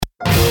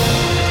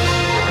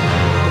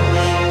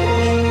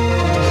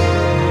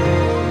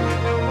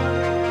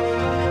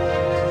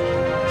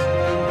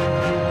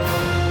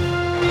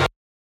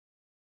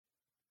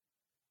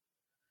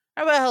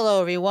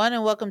everyone,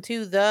 and welcome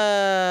to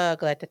the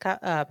Galactic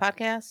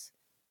Podcast.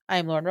 I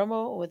am Lauren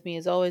Romo. With me,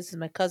 as always, is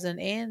my cousin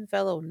and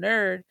fellow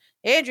nerd,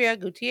 Andrea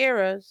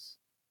Gutierrez.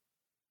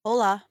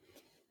 Hola,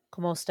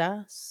 ¿Cómo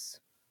estás?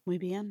 muy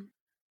bien.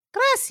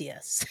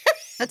 Gracias.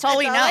 That's all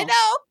we know. I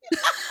know.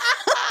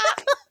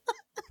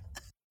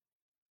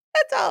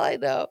 That's all I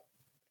know.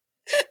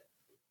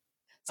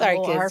 Sorry,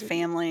 Oh, kids. our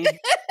family.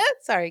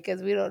 Sorry,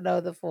 kids. We don't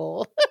know the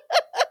full.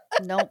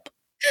 Nope.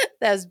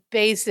 That's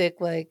basic,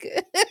 like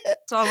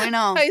That's all we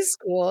know. high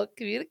school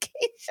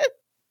communication.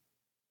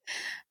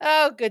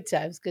 Oh, good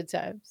times. Good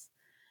times.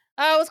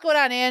 What's going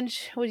on,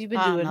 Ange? What have you been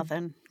doing?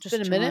 Nothing. It's Just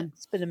been a chilling. minute.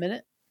 It's been a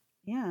minute.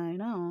 Yeah, I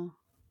know.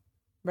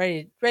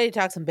 Ready to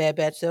talk some Bad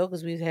Batch though,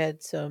 because we've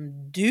had some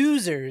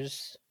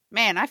doozers.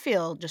 Man, I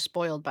feel just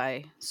spoiled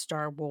by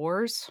Star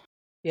Wars.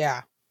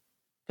 Yeah,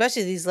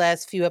 especially these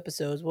last few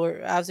episodes.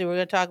 We're going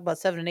to talk about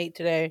 7 and 8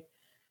 today.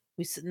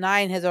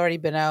 9 has already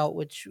been out,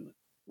 which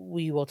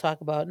we will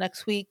talk about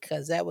next week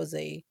because that was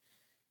a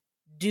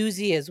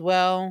doozy as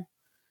well.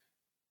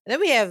 And then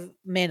we have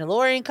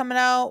Mandalorian coming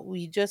out.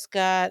 We just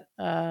got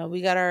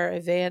our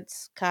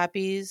advance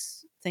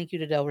copies. Thank you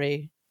to Del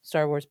Rey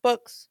Star Wars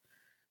Books.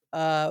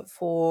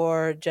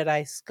 For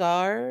Jedi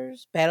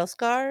Scars, Battle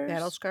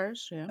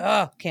Scars, yeah.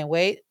 Oh, can't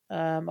wait.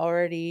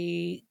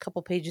 Already a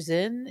couple pages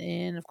in,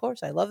 and of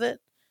course, I love it.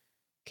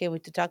 Can't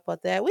wait to talk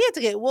about that.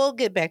 We'll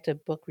get back to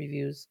book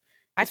reviews.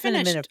 I It's been a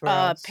finished minute for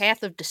us.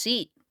 Path of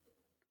Deceit.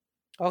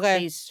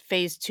 Okay.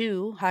 Phase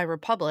 2, High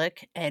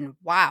Republic, and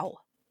wow.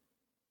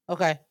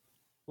 Okay.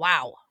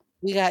 Wow.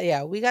 We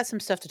got some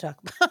stuff to talk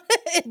about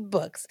in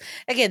books.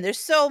 Again, there's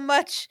so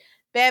much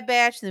Bad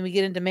Batch, and then we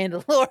get into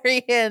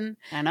Mandalorian.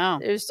 I know.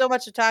 There's so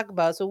much to talk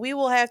about. So we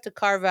will have to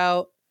carve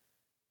out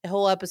a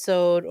whole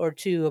episode or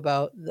two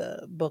about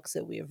the books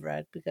that we have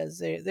read because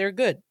they're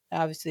good.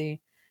 Obviously,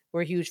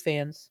 we're huge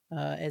fans,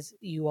 as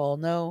you all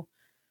know,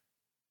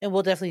 and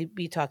we'll definitely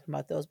be talking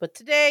about those. But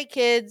today,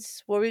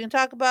 kids, what we're going to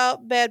talk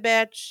about Bad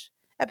Batch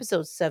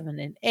episodes 7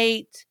 and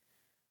 8.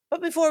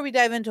 But before we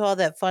dive into all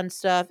that fun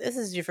stuff, if this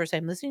is your first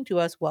time listening to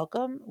us,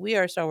 welcome. We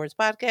are a Star Wars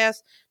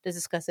podcast to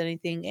discuss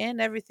anything and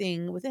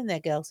everything within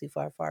that galaxy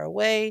far, far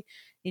away.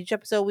 Each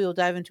episode, we will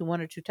dive into one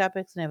or two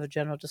topics and have a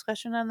general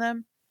discussion on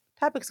them.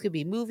 Topics could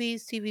be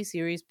movies, TV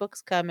series,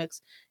 books,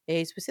 comics,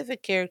 a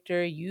specific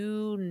character,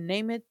 you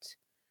name it.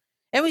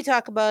 And we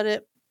talk about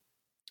it.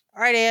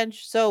 All right,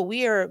 Ange. So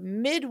we are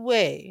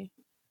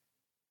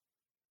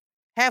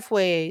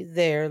halfway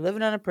there,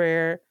 living on a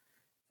prayer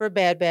for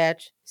Bad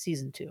Batch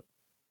Season 2.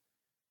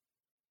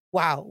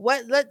 Wow.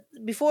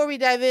 Before we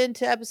dive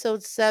into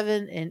episodes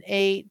 7 and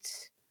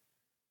 8,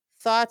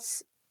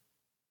 thoughts,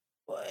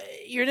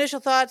 your initial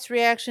thoughts,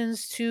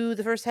 reactions to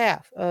the first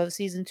half of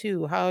Season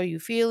 2. How are you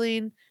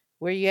feeling?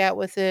 Where you at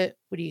with it?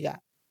 What do you got?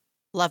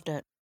 Loved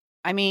it.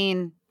 I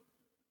mean,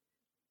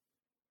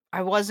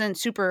 I wasn't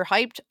super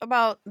hyped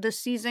about this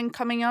season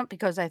coming up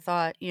because I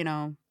thought,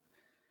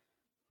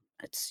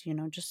 it's,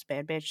 just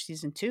Bad Batch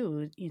Season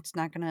 2. It's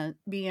not going to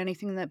be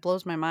anything that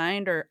blows my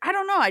mind, or I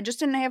don't know. I just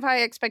didn't have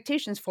high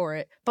expectations for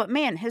it. But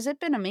man, has it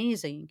been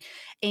amazing.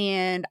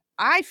 And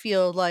I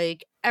feel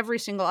like every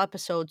single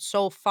episode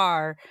so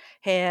far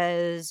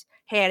has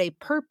had a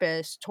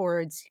purpose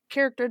towards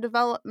character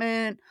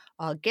development,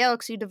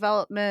 galaxy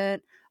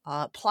development,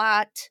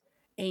 plot.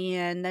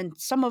 And then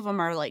some of them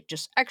are like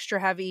just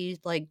extra heavy,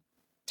 like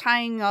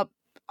tying up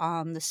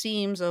the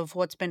seams of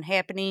what's been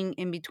happening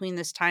in between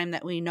this time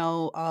that we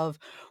know of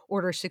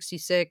Order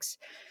 66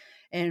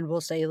 and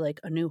we'll say like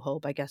A New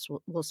Hope. I guess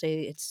we'll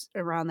say it's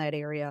around that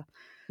area.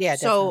 Yeah,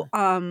 so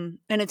definitely.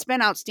 And it's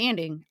been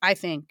outstanding, I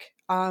think.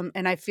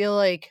 And I feel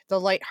like the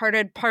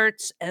lighthearted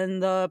parts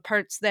and the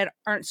parts that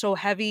aren't so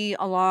heavy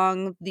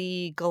along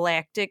the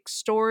galactic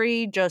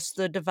story, just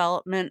the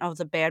development of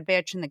the Bad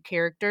Batch and the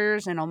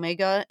characters and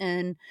Omega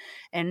and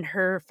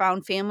her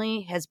found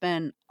family has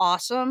been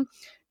awesome.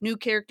 New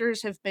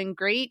characters have been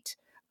great.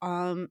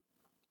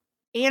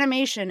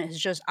 Animation is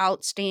just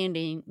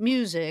outstanding.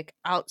 Music,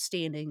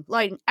 outstanding.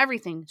 Lighting,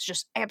 everything is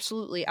just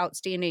absolutely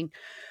outstanding.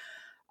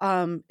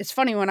 It's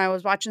funny, when I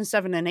was watching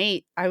 7 and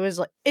 8, I was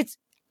like, it's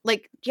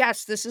like,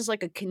 yes, this is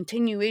like a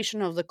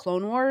continuation of the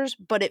Clone Wars,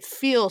 but it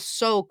feels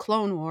so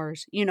Clone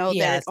Wars, that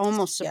it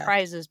almost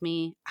surprises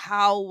me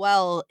how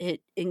well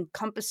it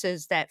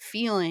encompasses that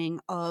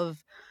feeling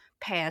of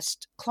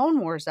past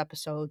Clone Wars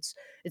episodes.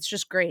 It's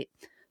just great.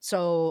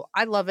 So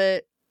I love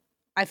it.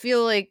 I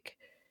feel like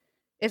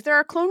if there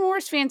are Clone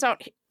Wars fans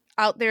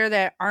out there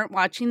that aren't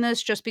watching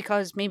this just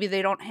because maybe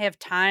they don't have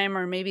time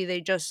or maybe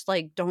they just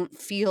like don't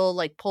feel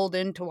like pulled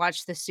in to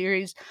watch this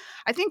series,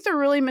 I think they're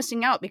really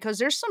missing out because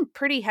there's some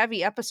pretty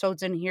heavy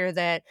episodes in here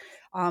that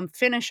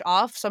finish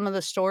off some of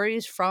the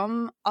stories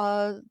from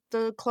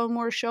the Clone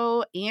Wars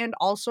show and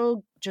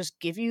also just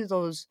give you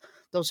those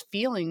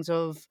feelings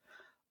of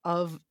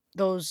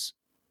those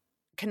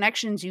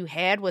connections you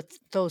had with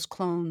those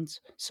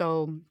clones.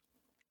 So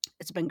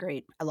it's been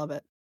great. I love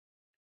it.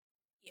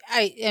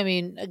 I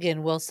mean,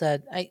 again, well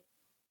said.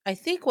 I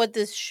think what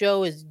this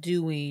show is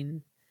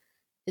doing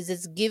is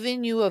it's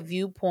giving you a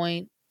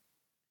viewpoint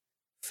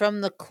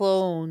from the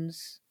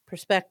clones'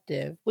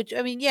 perspective, which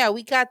I mean, yeah,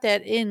 we got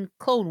that in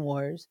Clone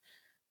Wars,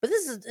 but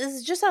this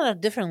is just on a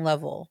different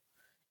level.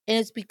 And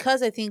it's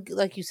because I think,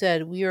 like you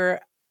said, we are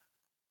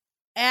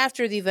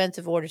after the events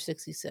of Order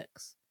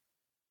 66.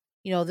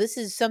 This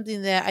is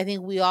something that I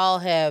think we all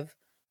have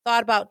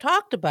thought about,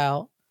 talked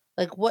about.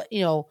 Like,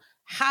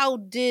 how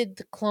did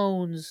the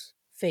clones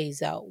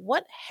phase out?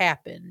 What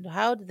happened?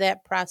 How did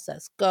that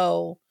process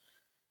go?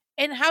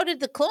 And how did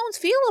the clones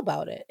feel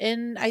about it?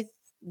 And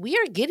we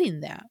are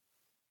getting that.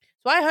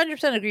 So I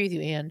 100% agree with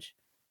you, Ange.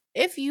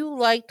 If you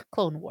liked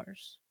Clone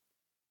Wars,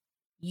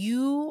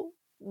 you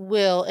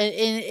will,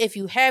 and if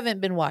you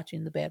haven't been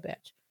watching The Bad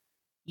Batch,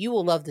 you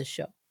will love this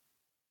show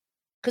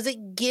because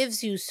it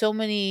gives you so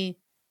many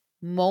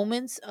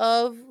moments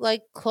of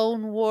like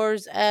Clone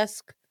Wars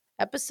esque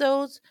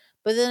episodes,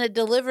 but then it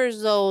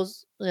delivers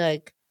those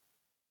like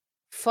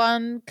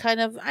fun kind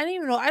of, I don't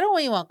even know, I don't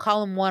even want to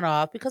call them one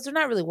off because they're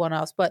not really one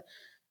offs, but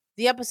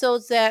the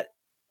episodes that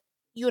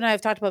you and I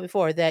have talked about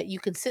before that you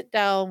can sit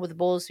down with a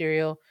bowl of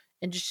cereal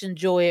and just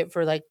enjoy it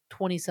for like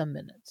 20 some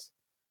minutes.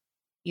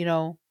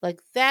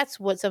 Like that's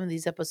what some of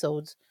these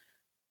episodes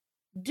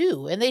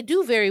do, and they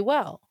do very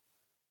well.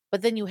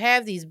 But then you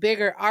have these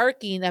bigger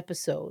arcing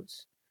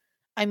episodes.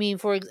 I mean,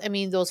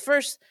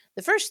 the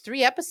first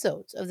 3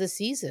 episodes of the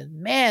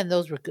season, man,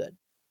 those were good.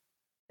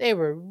 They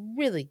were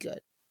really good.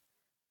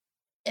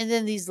 And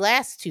then these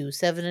last 2,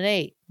 7 and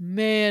 8,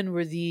 man,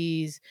 were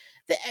these.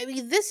 I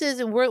mean, this is,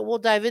 and we'll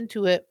dive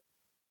into it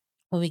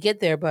when we get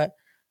there, but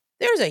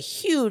there's a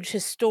huge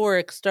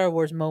historic Star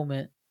Wars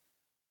moment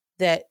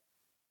that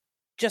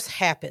just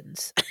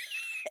happens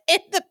in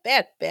the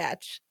Bad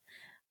Batch.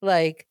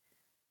 Like,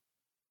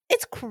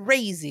 it's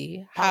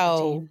crazy how,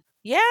 Palpatine.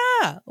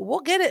 yeah,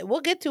 we'll get it.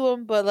 We'll get to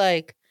him, but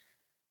like,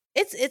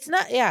 it's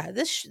not, yeah,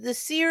 the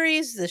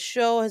series, the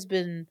show has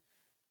been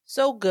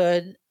so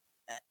good.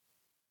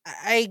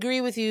 I agree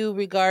with you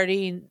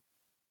regarding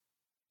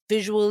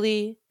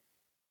visually,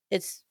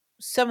 it's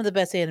some of the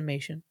best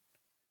animation.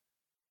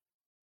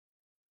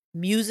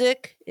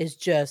 Music is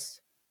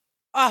just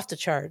off the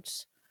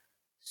charts.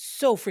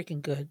 So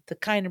freaking good. The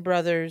Kiner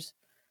brothers,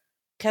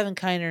 Kevin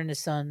Kiner and his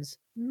sons,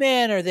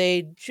 man, are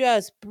they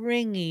just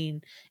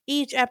bringing,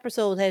 each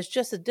episode has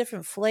just a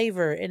different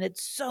flavor and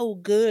it's so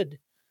good.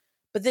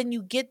 But then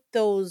you get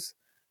those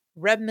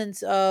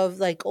remnants of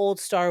like old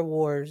Star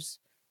Wars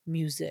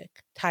music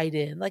tied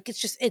in. Like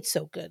it's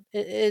so good.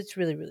 It's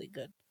really, really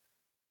good.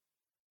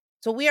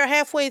 So we are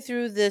halfway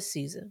through this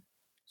season.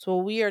 So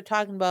we are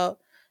talking about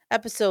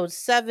episodes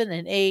 7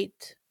 and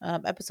 8.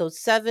 Episode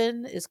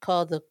 7 is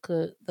called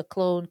the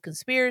Clone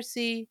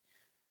Conspiracy.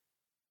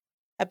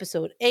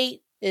 Episode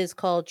 8 is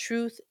called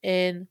Truth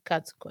and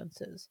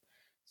Consequences.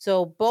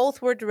 So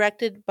both were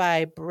directed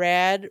by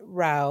Brad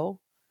Rau.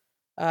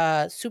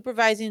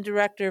 Supervising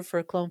director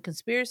for Clone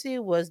Conspiracy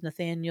was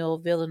Nathaniel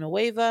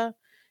Villanueva.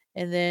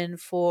 And then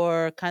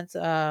for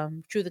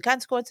Truth and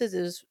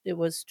Consequences, it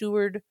was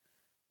Stuart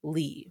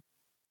Lee.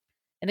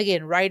 And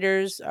again,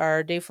 writers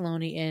are Dave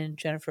Filoni and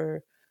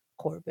Jennifer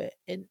Corbett.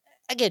 And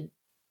again,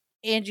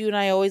 Andrew and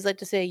I always like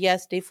to say,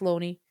 yes, Dave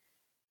Filoni,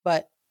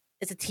 but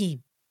it's a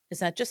team. It's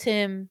not just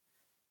him.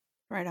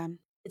 Right on.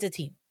 It's a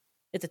team.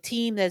 It's a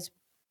team that's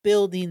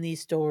building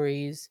these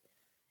stories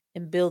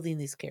and building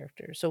these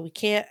characters. So we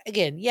can't,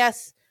 again,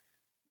 yes,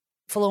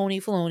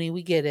 Filoni,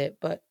 we get it,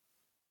 but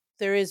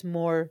there is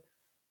more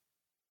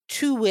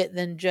to it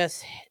than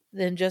just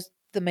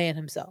the man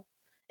himself.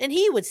 And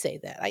he would say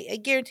that. I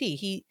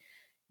guarantee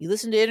you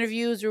listen to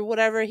interviews or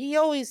whatever, he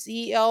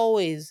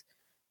always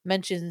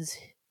mentions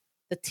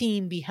the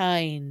team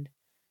behind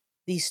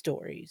these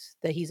stories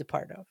that he's a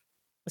part of.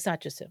 It's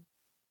not just him.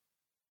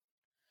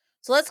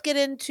 So let's get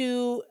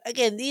into,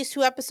 again, these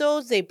 2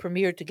 episodes, they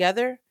premiered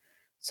together.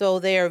 So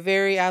they are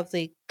very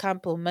obviously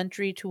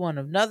complementary to one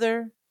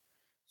another.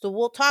 So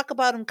we'll talk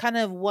about them kind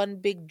of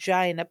one big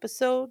giant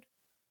episode.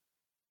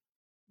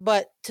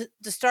 But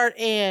to start,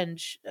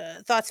 Ange,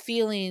 thoughts,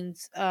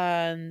 feelings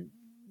on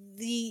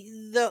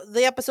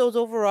the episodes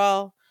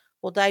overall.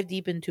 We'll dive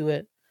deep into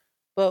it.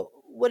 But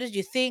what did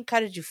you think? How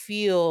did you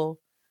feel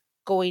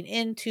going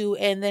into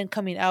and then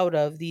coming out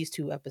of these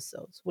 2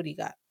 episodes? What do you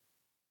got?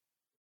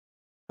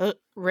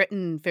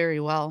 Written very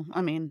well.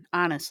 I mean,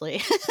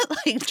 honestly,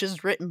 like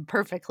just written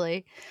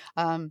perfectly.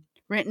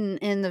 Written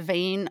in the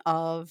vein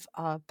of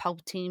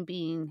Palpatine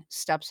being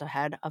steps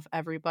ahead of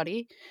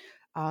everybody,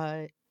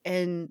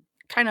 and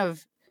kind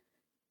of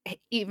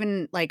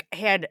even like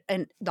had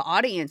the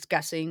audience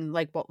guessing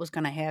like what was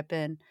going to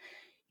happen,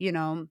 you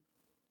know.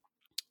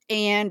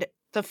 And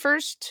the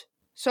first,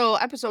 so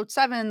episode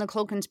 7, the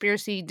Clone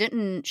Conspiracy,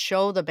 didn't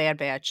show the Bad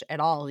Batch at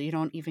all. You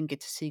don't even get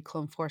to see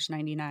Clone Force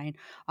 99.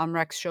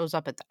 Rex shows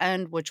up at the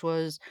end, which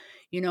was,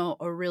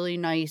 a really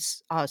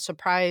nice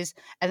surprise.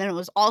 And then it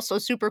was also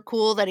super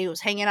cool that he was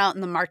hanging out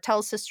in the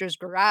Martell sisters'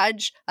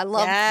 garage. I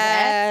loved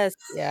that.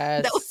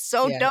 Yes. That was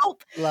so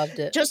dope. Loved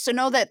it. Just to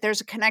know that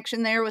there's a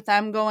connection there with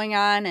them going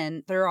on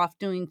and they're off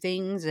doing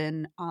things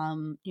and,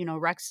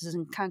 Rex is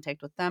in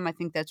contact with them. I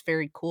think that's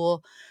very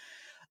cool.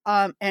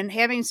 And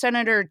having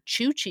Senator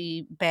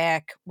Chuchi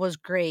back was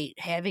great.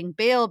 Having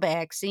Bale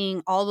back,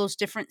 seeing all those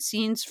different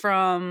scenes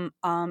from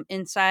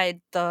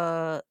inside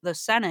the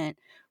Senate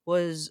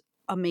was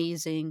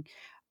amazing.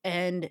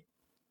 And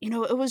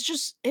it was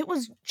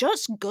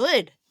just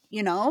good,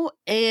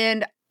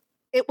 and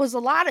it was a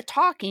lot of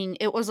talking,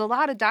 it was a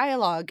lot of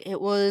dialogue, it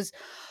was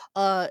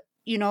uh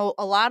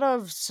a lot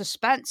of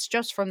suspense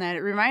just from that. It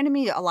reminded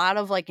me a lot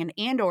of like an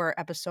Andor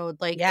episode,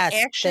 like the Yes,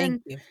 thank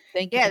action. you.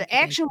 Thank you, Yeah, thank the you,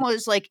 thank action you.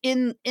 was like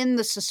in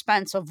the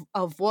suspense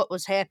of what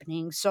was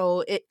happening.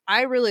 So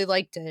I really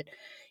liked it.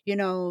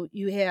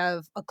 You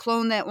have a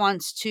clone that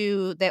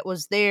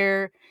was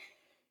there,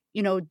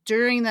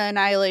 during the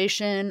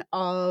annihilation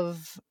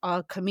of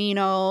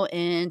Camino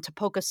and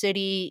Tapoca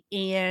City,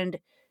 and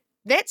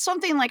that's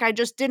something like I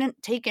just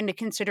didn't take into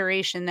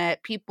consideration,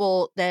 that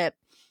people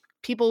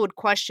would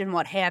question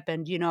what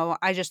happened.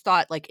 I just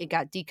thought like it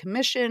got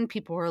decommissioned.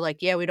 People were like,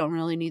 yeah, we don't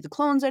really need the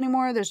clones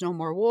anymore. There's no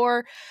more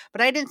war.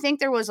 But I didn't think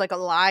there was like a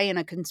lie and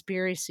a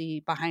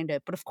conspiracy behind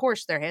it. But of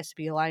course, there has to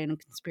be a lie and a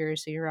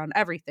conspiracy around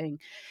everything.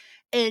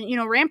 And,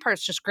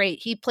 Rampart's just great.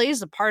 He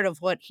plays the part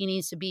of what he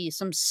needs to be,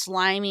 some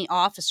slimy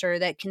officer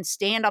that can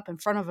stand up in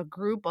front of a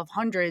group of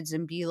hundreds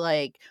and be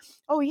like,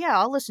 "Oh yeah,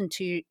 I'll listen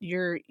to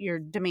your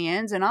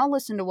demands and I'll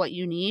listen to what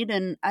you need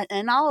and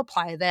I'll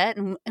apply that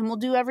and we'll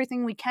do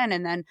everything we can."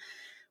 And then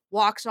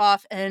walks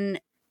off and,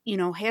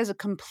 has a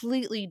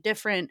completely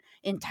different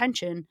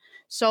intention.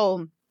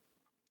 So,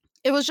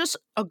 it was just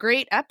a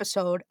great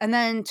episode. And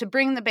then to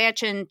bring the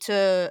batch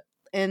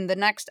in the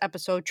next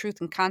episode,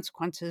 Truth and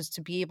Consequences,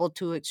 to be able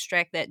to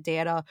extract that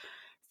data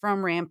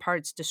from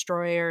Rampart's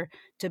destroyer,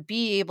 to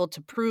be able to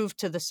prove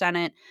to the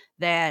Senate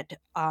that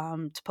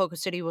Tapoca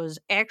City was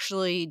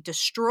actually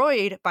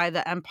destroyed by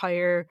the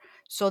Empire,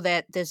 so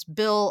that this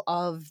bill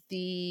of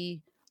the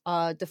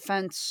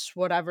defense,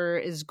 whatever,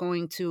 is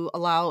going to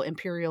allow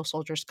Imperial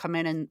soldiers come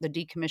in and the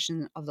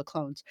decommission of the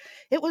clones.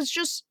 It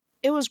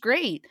was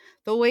great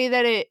the way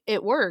that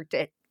it worked.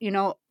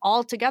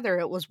 All together,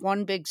 it was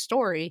one big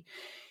story.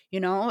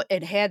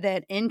 It had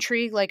that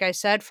intrigue, like I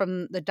said,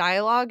 from the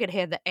dialogue. It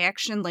had the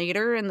action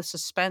later and the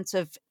suspense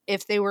of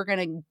if they were going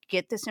to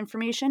get this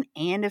information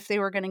and if they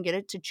were going to get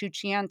it to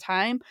Chuchi on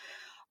time.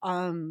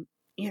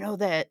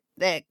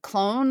 That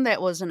clone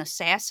that was an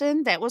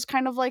assassin, that was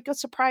kind of like a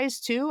surprise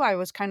too. I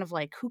was kind of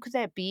like, who could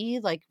that be?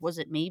 Like, was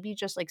it maybe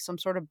just like some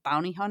sort of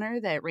bounty hunter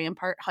that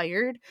Rampart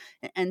hired?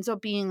 It ends up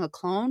being a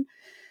clone.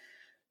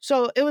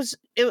 So it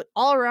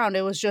all around,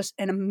 it was just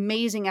an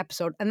amazing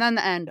episode. And then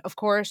the end, of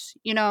course,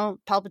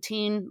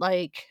 Palpatine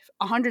like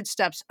 100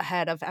 steps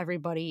ahead of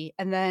everybody,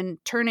 and then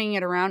turning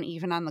it around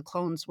even on the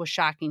clones was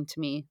shocking to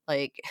me.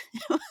 Like,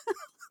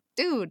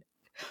 dude,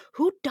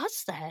 who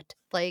does that?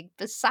 Like,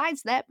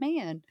 besides that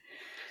man.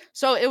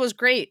 So it was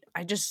great.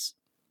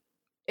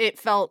 It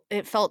felt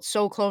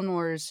so Clone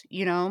Wars.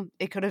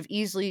 It could have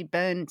easily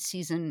been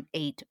season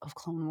 8 of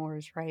Clone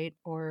Wars, right?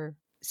 Or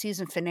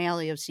season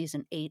finale of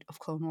season 8 of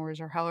Clone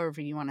Wars, or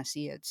however you want to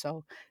see it.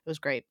 So it was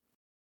great.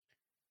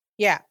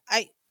 Yeah,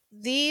 I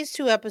these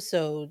two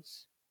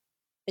episodes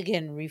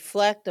again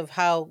reflect of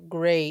how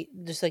great,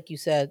 just like you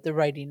said, the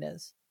writing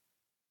is.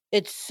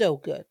 It's so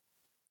good.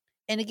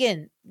 And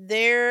again,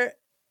 they are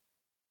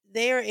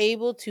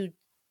able to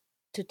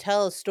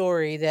tell a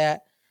story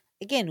that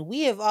again,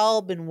 we have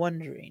all been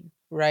wondering,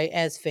 right,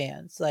 as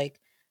fans, like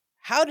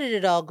how did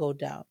it all go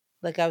down?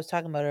 Like I was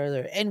talking about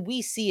earlier, and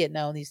we see it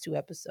now in these two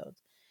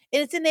episodes.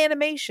 And it's in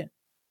animation,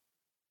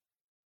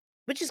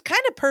 which is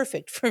kind of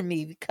perfect for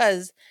me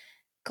because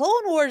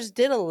Clone Wars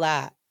did a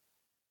lot,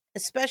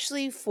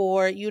 especially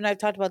for you and I've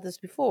talked about this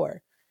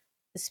before,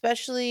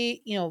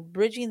 especially,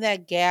 bridging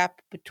that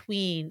gap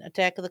between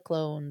Attack of the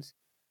Clones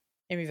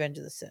and Revenge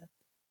of the Sith.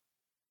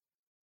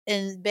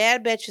 And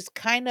Bad Batch is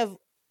kind of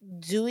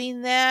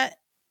doing that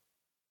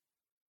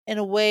in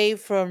a way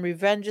from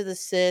Revenge of the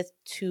Sith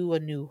to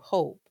A New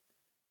Hope.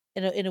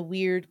 In a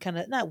weird kind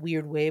of, not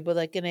weird way, but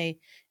like in a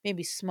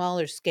maybe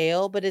smaller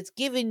scale, but it's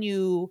giving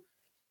you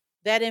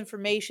that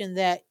information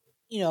that,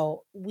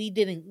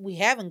 we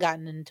haven't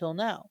gotten until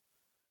now.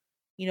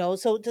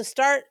 So to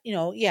start,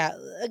 yeah,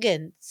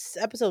 again,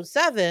 episode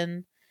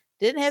 7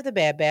 didn't have the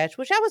Bad Batch,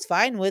 which I was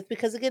fine with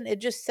because again, it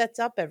just sets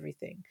up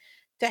everything.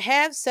 To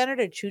have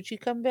Senator Chuchi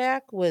come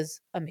back was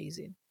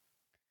amazing.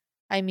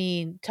 I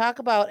mean, talk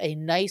about a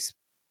nice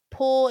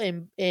pull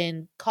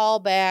and call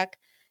back,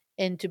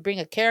 and to bring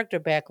a character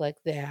back like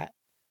that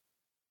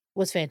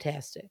was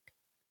fantastic.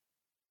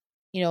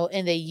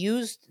 And they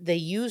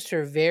used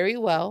her very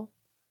well.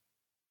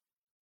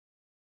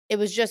 It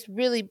was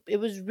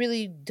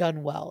really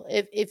done well.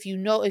 If you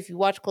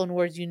watch Clone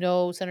Wars,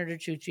 Senator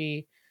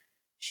Chuchi.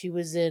 She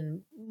was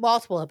in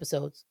multiple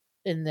episodes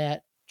in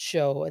that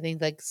show. I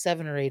think like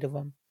 7 or 8 of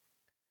them.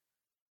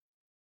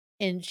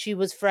 And she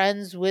was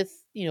friends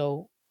with,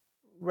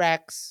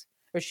 Rex,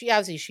 or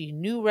she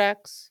knew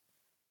Rex.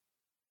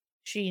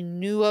 She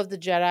knew of the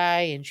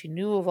Jedi and she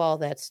knew of all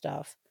that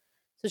stuff.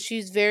 So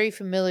she's very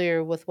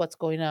familiar with what's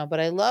going on. But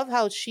I love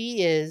how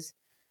she is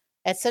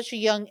at such a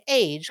young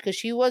age, because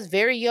she was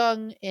very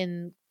young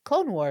in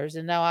Clone Wars,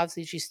 and now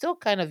obviously she's still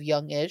kind of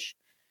youngish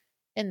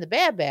in the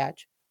Bad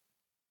Batch,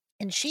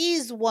 and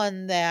she's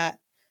one that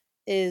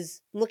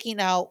is looking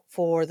out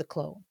for the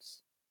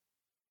clones.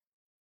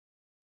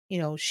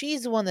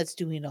 She's the one that's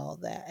doing all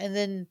that. And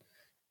then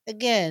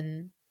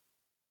again,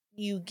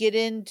 you get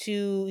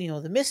into,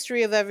 the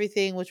mystery of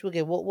everything, which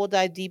we'll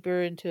dive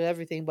deeper into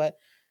everything, but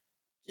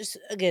just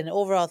again,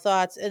 overall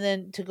thoughts. And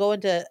then to go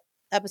into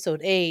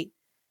episode 8,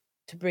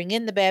 to bring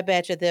in the Bad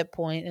Batch at that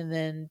point, and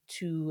then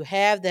to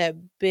have that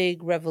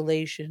big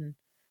revelation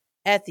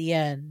at the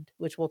end,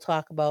 which we'll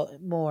talk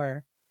about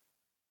more,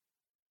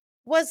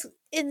 was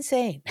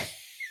insane.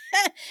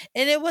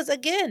 And it was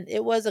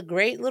a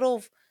great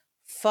little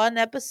fun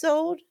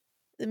episode.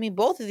 I mean,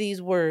 both of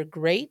these were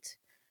great,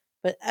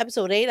 but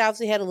episode 8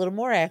 obviously had a little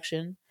more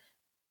action.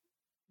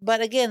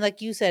 But again,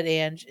 like you said,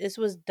 Ange, this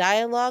was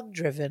dialogue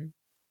driven.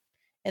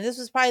 And this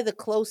was probably the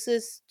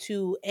closest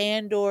to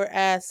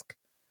Andor-esque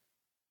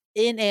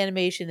in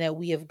animation that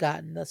we have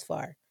gotten thus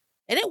far.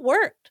 And it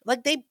worked.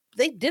 Like they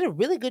did a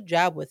really good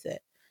job with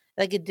it.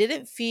 Like it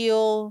didn't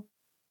feel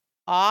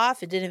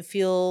off. It didn't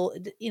feel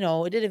it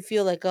didn't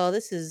feel like, oh,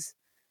 this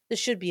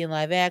should be in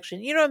live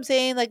action. You know what I'm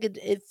saying? Like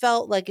it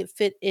felt like it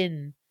fit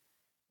in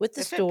with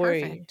the It fit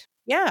story. perfect.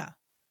 Yeah.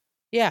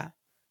 Yeah.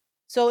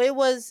 So it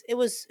was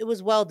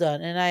well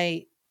done, and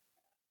I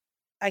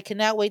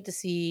cannot wait to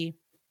see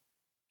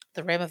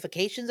the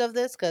ramifications of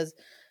this, cuz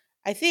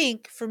I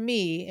think for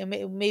me, and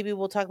maybe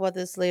we'll talk about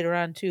this later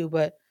on too,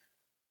 but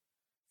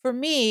for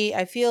me,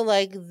 I feel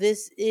like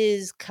this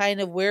is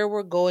kind of where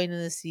we're going in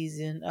the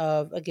season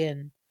of,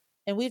 again,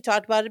 and we've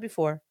talked about it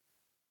before,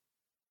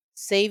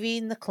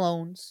 saving the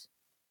clones,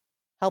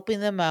 helping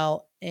them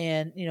out,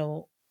 and,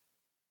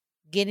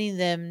 getting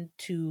them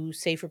to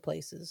safer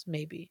places,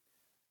 maybe.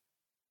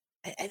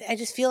 I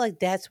just feel like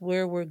that's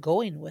where we're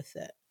going with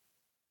it.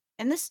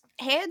 And this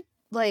had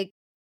like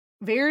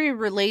very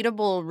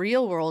relatable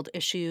real world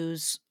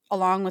issues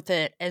along with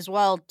it as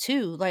well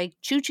too. Like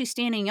Chuchi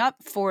standing up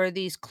for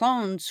these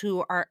clones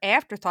who are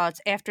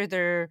afterthoughts after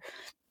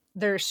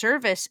their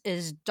service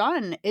is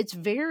done. It's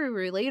very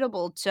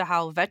relatable to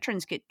how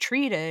veterans get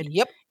treated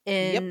Yep.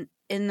 Yep.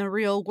 in the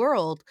real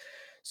world.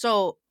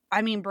 So,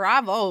 I mean,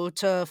 bravo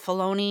to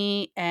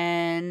Filoni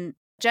and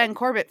Jen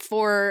Corbett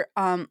for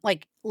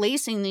like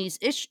lacing these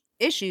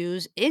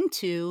issues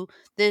into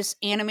this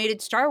animated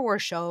Star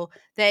Wars show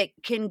that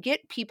can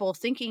get people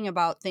thinking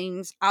about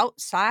things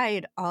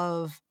outside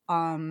of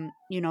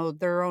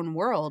their own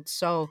world.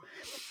 So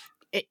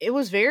it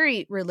was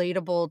very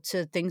relatable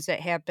to things that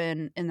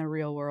happen in the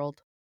real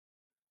world.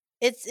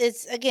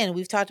 It's again,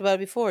 we've talked about it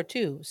before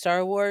too.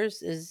 Star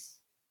Wars is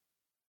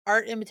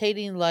art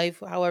imitating life,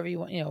 however you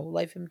want,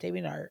 life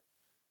imitating art.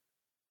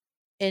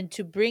 And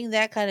to bring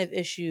that kind of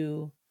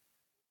issue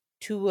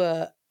to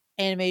a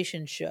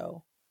animation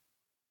show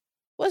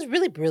was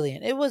really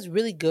brilliant. It was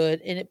really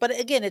good, and but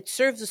again, it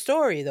serves the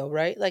story though,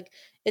 right? Like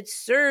it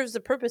serves the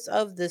purpose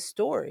of this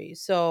story.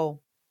 So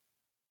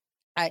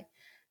I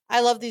I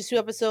love these 2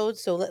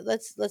 episodes. So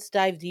let's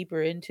dive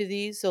deeper into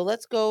these. So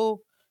let's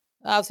go.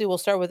 Obviously, we'll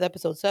start with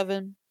episode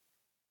 7.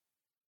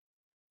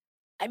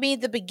 I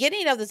mean, the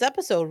beginning of this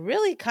episode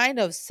really kind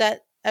of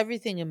set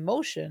everything in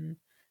motion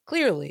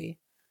clearly,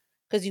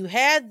 because you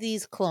had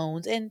these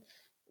clones, and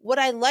what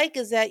I like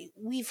is that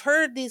we've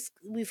heard this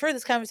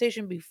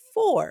conversation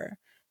before.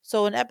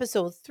 So in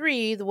episode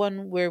 3, the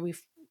one where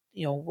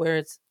where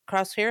it's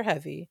Crosshair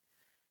Heavy,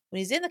 when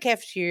he's in the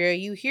cafeteria,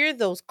 you hear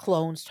those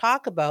clones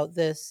talk about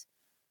this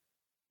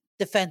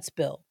defense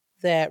bill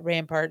that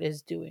Rampart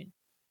is doing.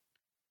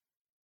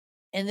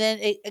 And then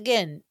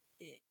it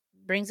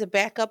brings it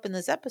back up in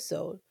this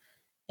episode.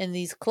 And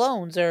these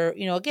clones are,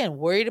 again,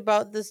 worried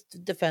about this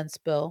defense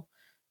bill.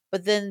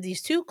 But then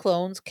these 2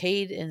 clones,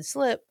 Cade and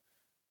Slip,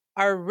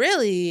 are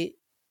really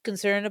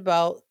concerned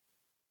about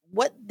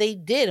what they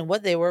did and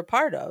what they were a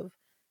part of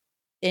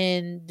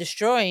in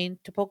destroying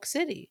Tapoka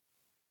City.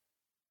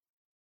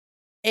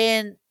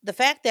 And the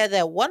fact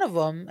that one of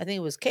them, I think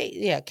it was Cade.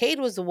 Yeah, Cade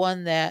was the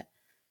one that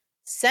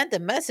sent a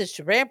message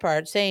to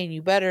Rampart saying,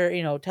 you better,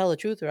 tell the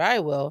truth or I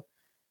will.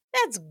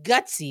 That's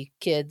gutsy,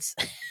 kids.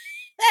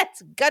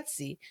 That's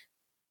gutsy.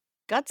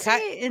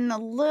 Gutsy and a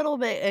little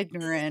bit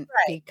ignorant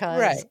Right.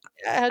 because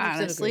 100%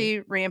 honestly,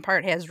 agree.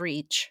 Rampart has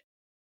reach.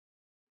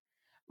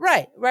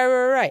 Right.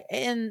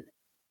 And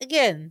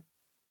again,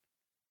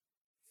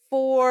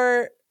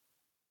 for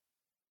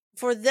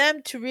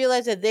them to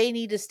realize that they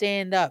need to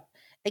stand up.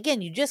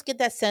 Again, you just get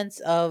that sense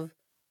of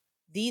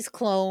these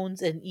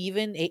clones, and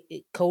even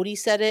Cody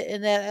said it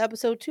in that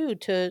episode too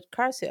to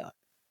Crosshair.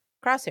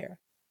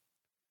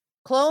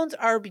 Clones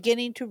are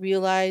beginning to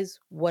realize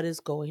what is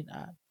going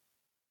on.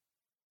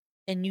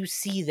 And you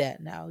see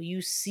that now.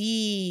 You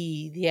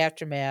see the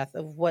aftermath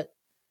of what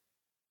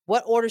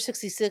Order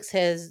 66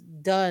 has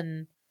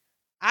done,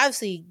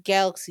 obviously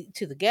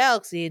to the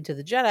galaxy and to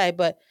the Jedi,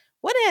 but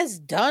what it has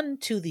done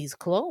to these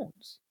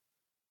clones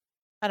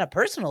on a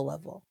personal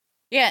level.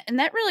 Yeah, and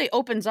that really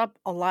opens up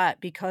a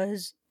lot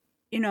because,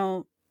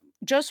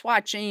 just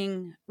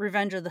watching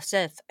Revenge of the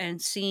Sith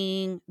and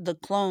seeing the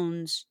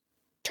clones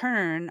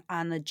turn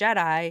on the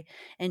Jedi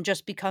and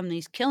just become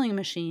these killing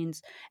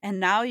machines. And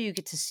now you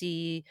get to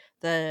see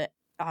the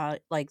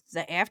like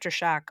the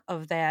aftershock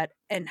of that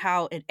and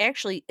how it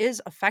actually is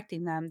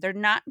affecting them. They're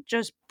not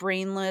just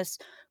brainless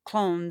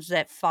clones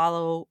that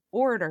follow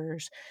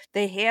orders.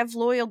 They have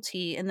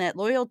loyalty, and that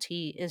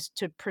loyalty is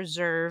to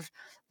preserve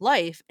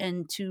life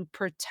and to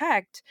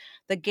protect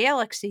the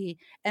galaxy.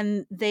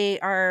 And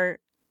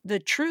the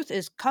truth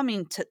is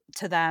coming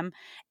to them,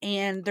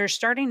 and they're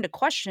starting to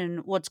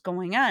question what's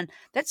going on.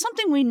 That's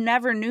something we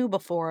never knew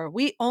before.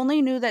 We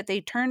only knew that they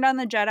turned on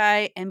the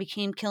Jedi and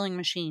became killing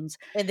machines,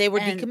 And they were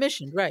and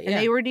decommissioned, right? and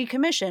they Yeah. were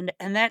decommissioned,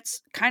 and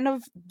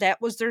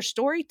that was their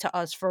story to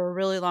us for a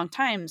really long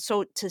time.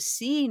 So to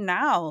see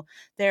now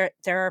there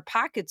are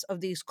pockets of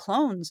these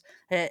clones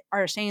that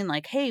are saying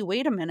like, hey,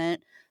 wait a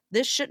minute,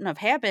 this shouldn't have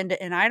happened,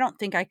 and I don't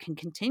think I can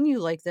continue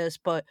like this.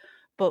 But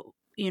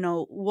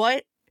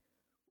what,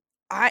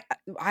 I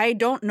I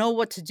don't know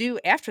what to do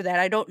after that.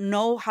 I don't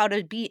know how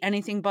to be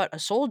anything but a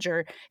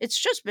soldier. It's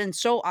just been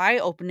so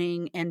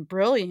eye-opening and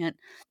brilliant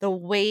the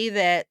way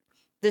that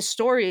this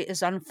story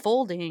is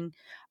unfolding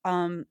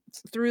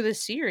through the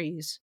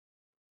series.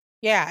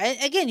 Yeah,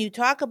 and again, you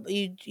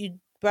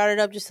brought it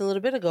up just a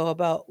little bit ago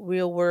about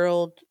real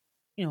world,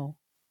 you know,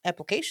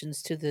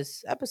 applications to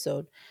this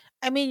episode.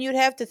 I mean, you'd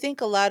have to think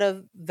a lot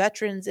of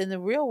veterans in the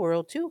real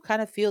world too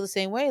kind of feel the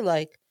same way.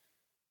 Like,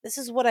 this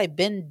is what I've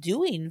been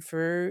doing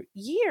for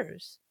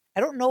years. I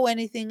don't know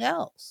anything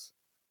else.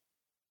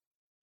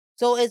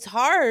 So it's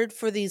hard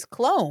for these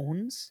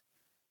clones.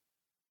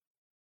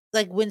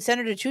 Like when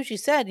Senator Chuchi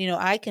said,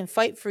 I can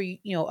fight for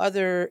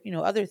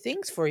other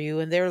things for you,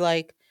 and they're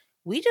like,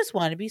 we just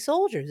want to be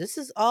soldiers. This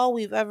is all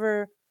we've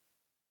ever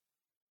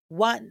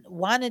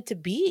wanted to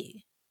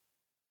be.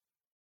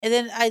 And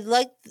then I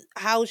liked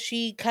how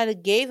she kind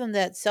of gave him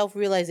that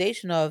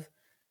self-realization of,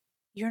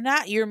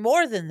 you're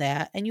more than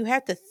that, and you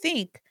have to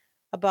think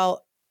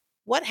about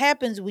what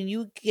happens when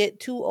you get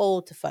too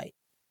old to fight.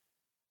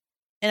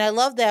 And I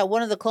love that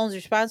one of the clones'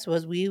 response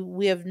was,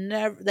 we have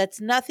never, that's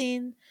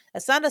nothing,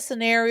 that's not a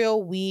scenario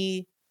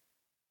we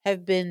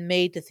have been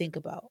made to think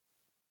about.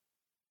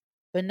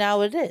 But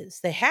now it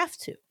is. They have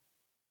to.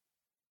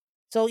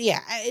 So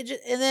yeah,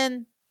 and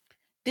then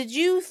did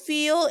you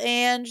feel,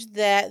 Ange,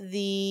 that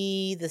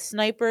the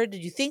sniper?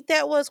 Did you think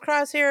that was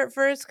Crosshair at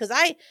first? Because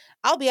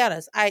I'll be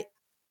honest,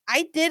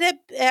 I did it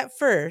at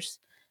first,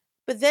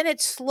 but then it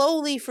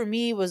slowly for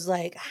me was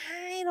like,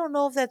 I don't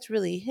know if that's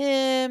really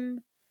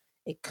him.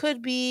 It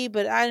could be,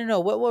 but I don't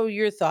know. What were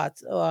your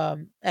thoughts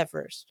at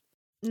first?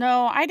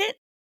 No, I didn't.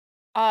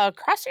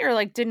 Crosshair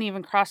like didn't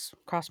even cross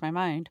my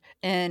mind.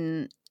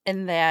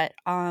 In that,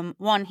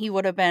 one, he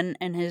would have been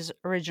in his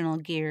original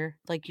gear,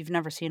 like you've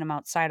never seen him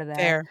outside of that.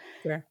 Fair,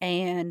 fair.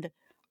 And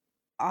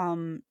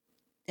um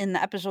in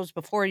the episodes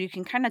before, you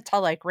can kind of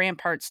tell like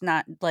Rampart's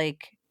not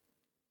like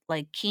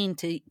keen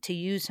to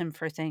use him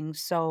for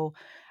things. So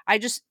I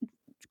just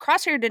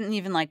Crosshair didn't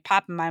even like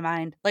pop in my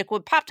mind. Like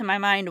what popped in my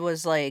mind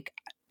was like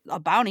a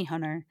bounty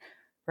hunter,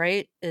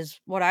 right? Is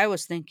what I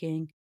was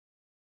thinking.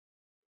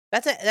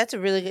 That's a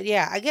really good,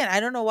 yeah. Again, I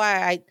don't know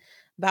why I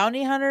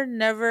bounty hunter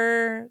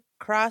never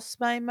crossed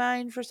my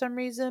mind for some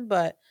reason,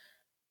 but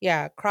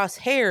yeah,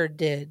 crosshair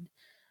did.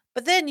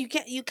 But then you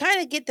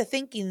kind of get to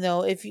thinking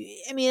though, if you,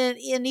 I mean,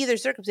 in either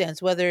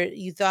circumstance, whether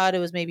you thought it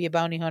was maybe a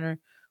bounty hunter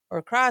or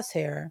a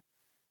crosshair.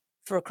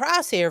 For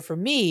crosshair, for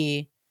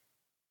me,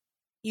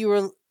 you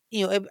were,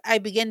 I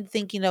began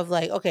thinking of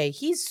like, okay,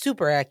 he's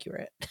super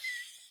accurate.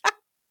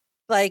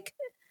 Like,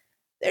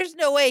 there's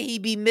no way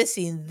he'd be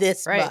missing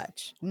this Right.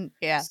 much.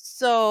 Yeah.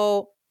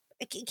 So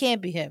it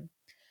can't be him.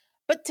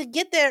 But to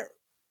get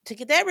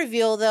that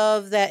revealed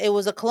of that it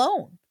was a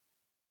clone,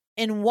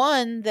 and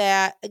one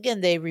that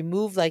again they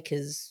removed like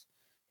his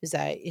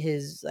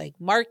like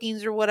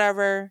markings or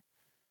whatever,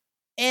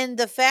 and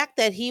the fact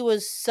that he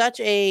was such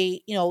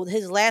a,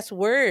 his last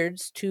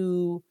words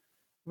to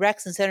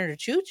Rex and Senator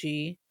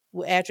Chuchi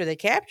after they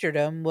captured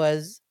him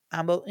was,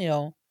 I'm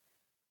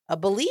a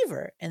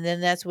believer, and then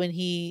that's when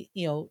he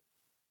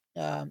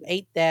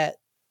ate that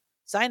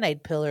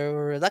cyanide pill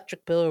or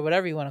electric pill or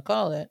whatever you want to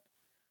call it.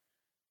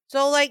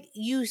 So like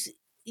you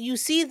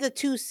see the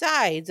two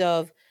sides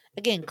of,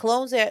 again,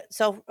 clones that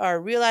self are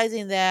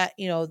realizing that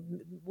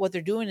what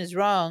they're doing is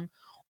wrong,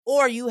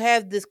 or you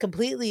have this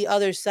completely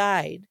other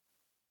side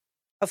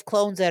of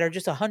clones that are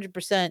just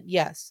 100%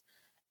 yes,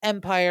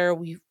 empire,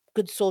 we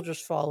good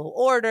soldiers follow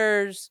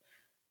orders,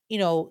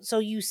 so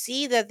you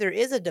see that there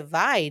is a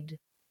divide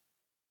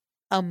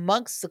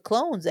amongst the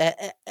clones,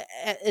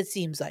 it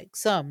seems like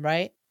some,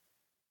 right?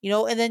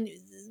 And then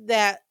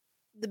that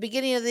the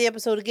beginning of the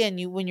episode again,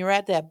 when you're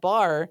at that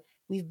bar,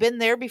 we've been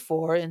there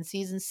before in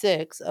season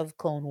 6 of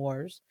Clone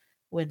Wars,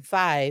 when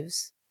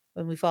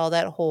we follow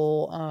that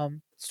whole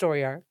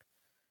story arc.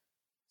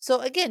 So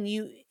again,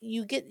 you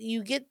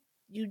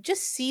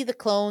just see the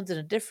clones in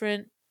a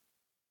different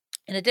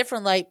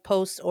light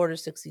post Order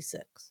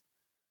 66.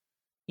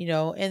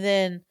 And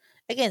then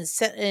again,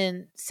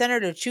 Senator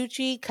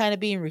Chuchi kind of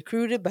being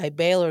recruited by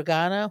Bail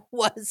Organa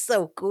was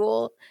so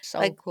cool. So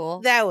Like,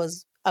 cool. that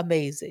was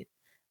amazing.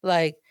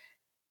 Like,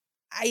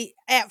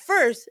 at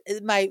first,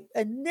 my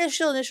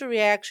initial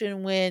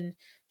reaction when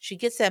she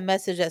gets that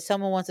message that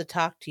someone wants to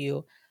talk to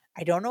you,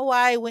 I don't know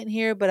why I went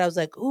here, but I was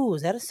like, "Ooh,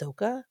 is that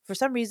Ahsoka?" For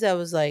some reason, I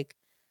was like,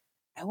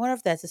 "I wonder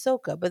if that's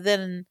Ahsoka." But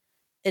then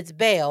it's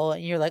Bail,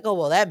 and you're like, "Oh,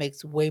 well, that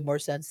makes way more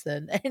sense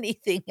than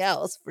anything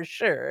else for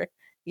sure."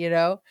 You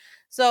know,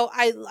 so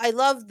I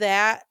love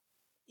that.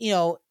 You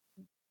know,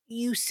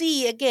 you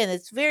see again,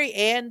 it's very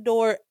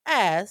Andor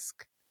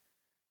esque,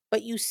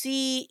 but you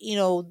see,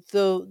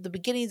 the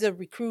beginnings of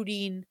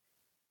recruiting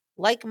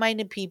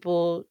like-minded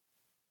people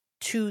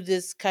to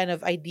this kind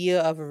of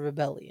idea of a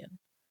rebellion,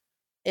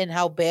 and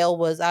how Bale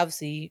was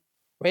obviously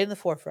right in the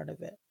forefront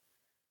of it.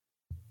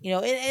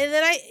 And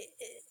then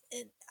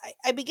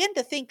I begin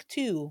to think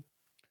too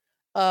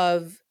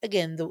of,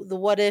 again, the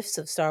what ifs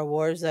of Star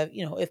Wars, of,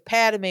 if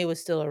Padme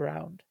was still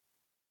around,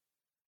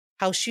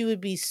 how she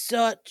would be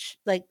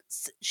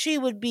she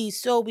would be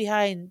so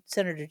behind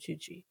Senator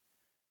Tucci.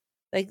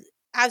 Like,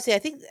 obviously, I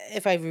think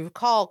if I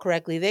recall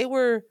correctly, they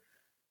were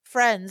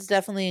friends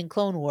definitely in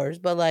Clone Wars,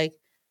 but like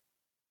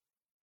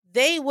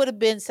they would have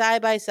been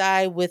side by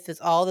side with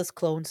all this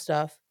clone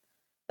stuff.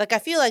 Like, I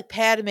feel like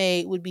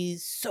Padme would be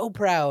so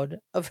proud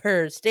of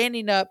her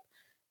standing up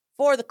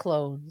for the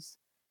clones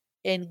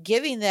and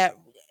giving that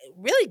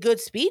really good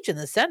speech in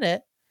the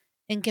Senate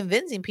and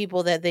convincing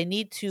people that they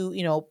need to,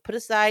 put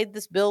aside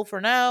this bill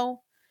for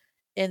now,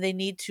 and they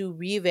need to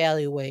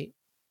reevaluate,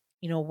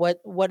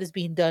 what is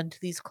being done to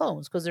these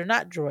clones, because they're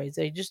not droids.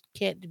 They just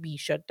can't be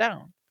shut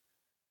down.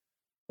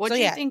 So What'd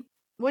you yeah, think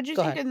what'd you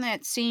go think ahead. in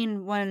that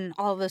scene when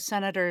all the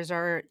senators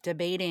are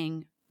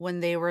debating, when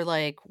they were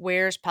like,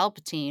 "Where's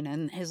Palpatine?"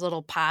 and his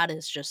little pod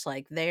is just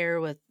like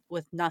there with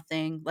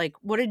nothing. Like,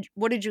 what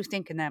did you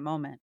think in that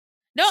moment?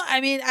 No,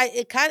 I mean,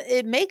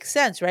 it makes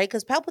sense, right?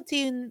 Because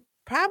Palpatine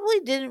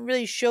probably didn't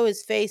really show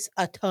his face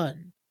a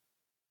ton,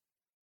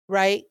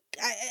 right?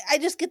 I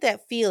just get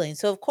that feeling.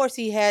 So of course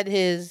he had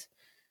his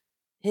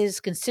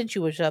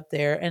constituents up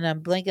there, and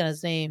I'm blanking on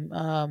his name,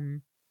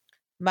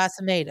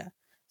 Masameda.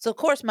 So of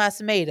course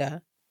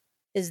Masameda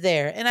is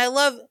there, and I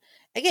love,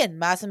 again,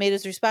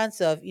 Masameda's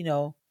response of, He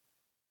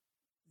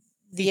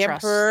the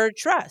trusts. Emperor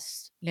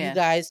trusts you Yeah.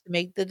 guys to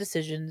make the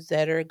decisions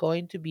that are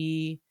going to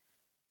be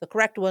the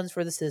correct ones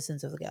for the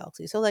citizens of the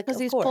galaxy. So, like, 'Cause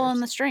of he's pulling course,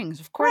 the strings.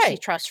 Of course, he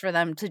right, trusts for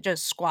them to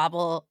just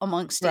squabble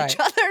amongst each right,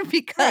 other right.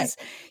 because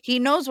he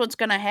knows what's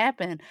gonna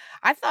happen.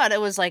 I thought it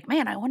was like,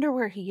 "Man, I wonder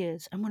where he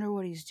is. I wonder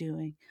what he's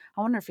doing.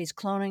 I wonder if he's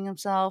cloning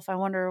himself. I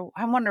wonder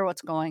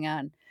what's going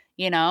on,"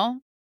 you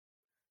know?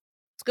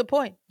 It's a good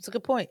point. It's a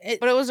good point.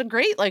 But it was a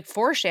great, like,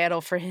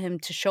 foreshadow for him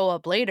to show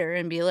up later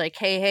and be like,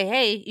 "Hey, hey,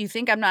 hey, you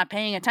think I'm not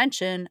paying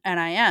attention, and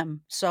I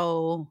am.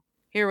 So,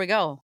 here we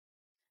go."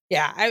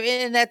 Yeah, I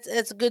mean, and that's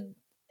a good.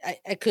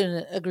 I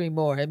couldn't agree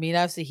more. I mean,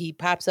 obviously, he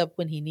pops up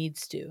when he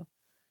needs to.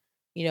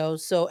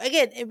 So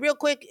again, and real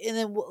quick, and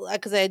then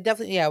because I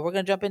definitely, yeah, we're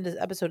gonna jump into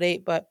episode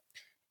 8, but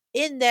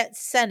in that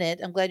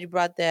Senate, I'm glad you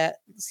brought that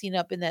scene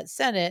up. In that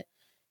Senate,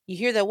 you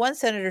hear that one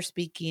senator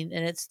speaking,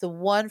 and it's the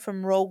one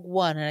from Rogue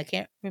One, and I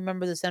can't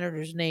remember the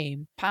senator's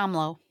name.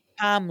 Pomelo.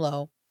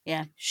 Pamlo.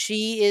 Yeah.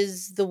 She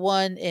is the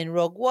one in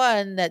Rogue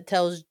One that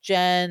tells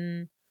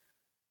Jen,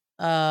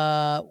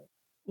 uh,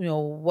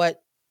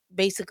 what,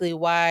 basically,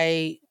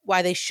 why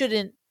they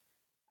shouldn't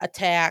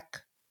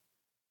attack,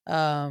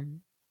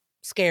 um,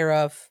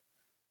 Scarif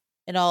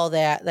and all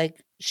that.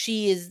 Like,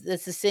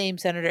 it's the same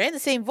senator and the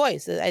same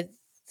voice, the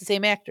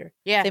same actor,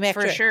 Yeah, same for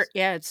actress. sure.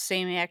 Yeah, it's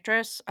same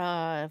actress,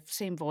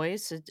 same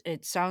voice.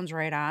 It sounds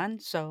right on.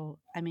 So,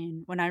 I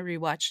mean, when I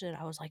rewatched it,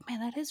 I was like, "Man,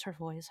 that is her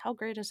voice. How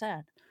great is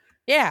that?"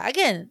 Yeah,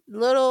 again,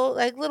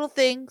 little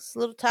things,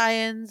 little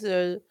tie-ins,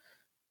 to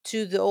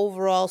the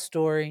overall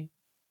story.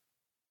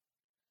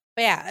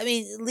 But yeah, I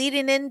mean,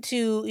 leading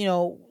into,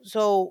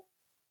 so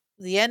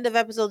the end of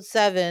episode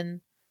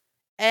 7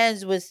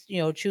 ends with,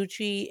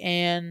 Chuchi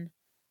and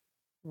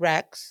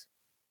Rex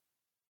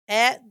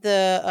at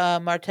the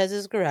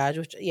Martez's garage,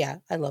 which, yeah,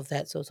 I love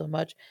that so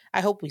much.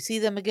 I hope we see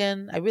them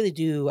again. I really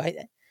do.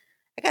 I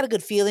got a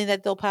good feeling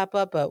that they'll pop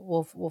up, but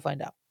we'll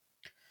find out.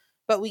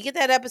 But we get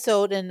that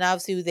episode, and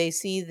obviously they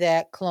see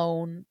that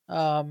clone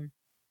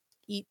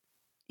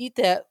eat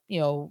that,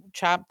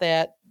 chop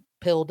that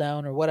pill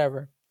down or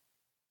whatever.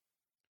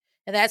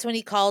 And that's when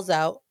he calls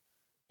out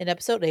in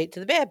episode 8 to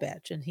the Bad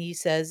Batch, and he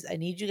says, "I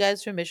need you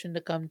guys' permission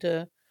to come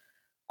to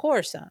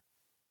Coruscant."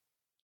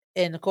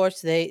 And of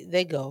course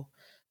they go.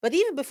 But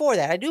even before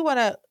that, I do want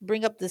to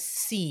bring up the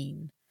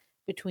scene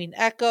between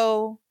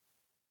Echo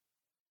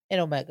and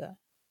Omega.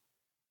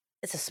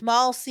 It's a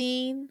small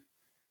scene,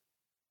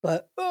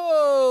 but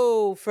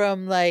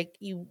from, like,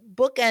 you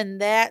bookend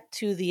that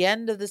to the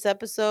end of this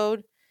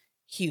episode,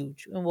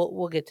 huge, and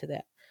we'll get to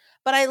that.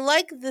 But I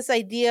like this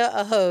idea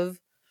of,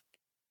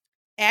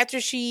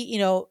 after she,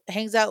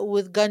 hangs out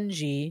with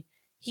Gunji,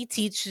 he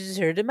teaches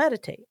her to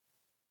meditate.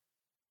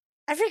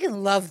 I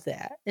freaking love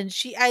that. And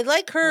I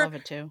like I her love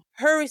it too.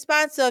 her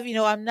response of,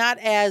 I'm not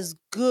as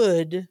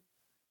good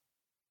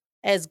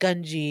as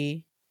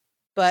Gunji,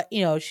 but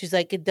she's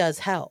like, it does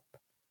help.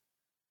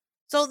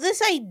 So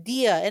this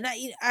idea, and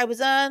I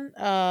was on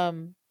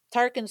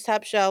Tarkin's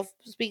Top Shelf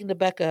speaking to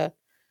Becca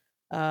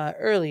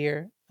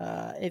earlier.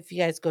 If you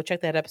guys go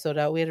check that episode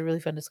out, we had a really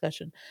fun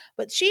discussion.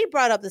 But she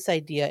brought up this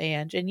idea,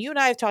 Ange, and you and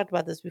I have talked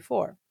about this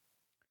before.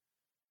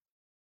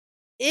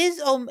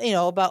 Is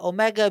about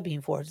Omega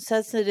being force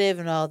sensitive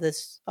and all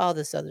this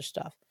other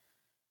stuff.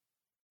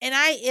 And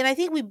I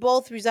think we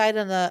both reside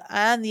on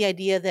the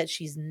idea that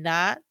she's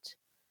not.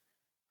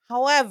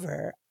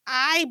 However,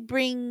 I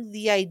bring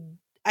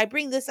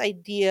this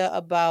idea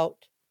about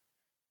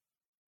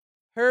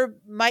her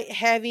might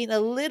having a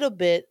little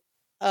bit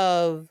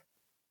of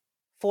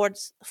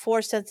force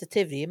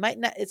sensitivity.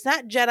 It's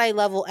not Jedi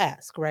level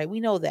esque, right? We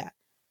know that.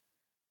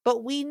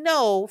 But we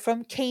know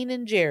from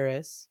Kanan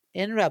Jarrus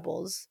in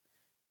Rebels,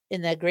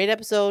 in that great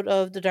episode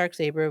of the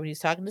Darksaber, when he's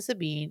talking to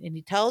Sabine and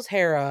he tells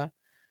Hera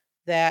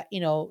that,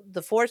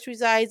 the force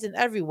resides in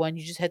everyone,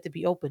 you just have to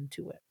be open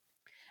to it.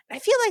 I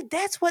feel like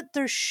that's what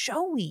they're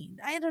showing.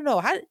 I don't know.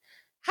 How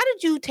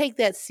did you take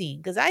that scene?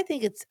 Because I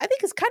think it's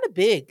kind of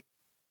big.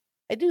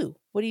 I do.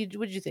 What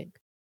did you think?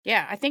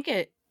 Yeah, I think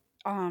it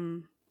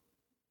I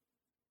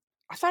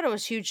thought it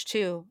was huge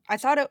too. I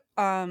thought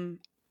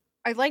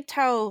I liked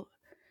how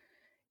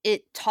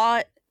it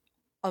taught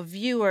a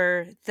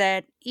viewer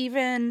that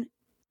even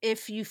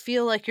if you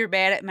feel like you're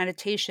bad at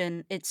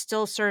meditation, it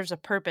still serves a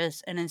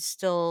purpose and is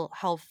still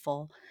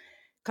helpful.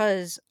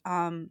 Because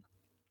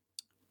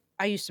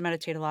I used to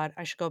meditate a lot.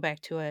 I should go back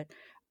to it.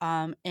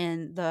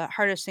 And the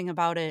hardest thing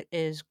about it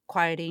is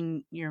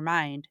quieting your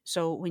mind.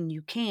 So when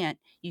you can't,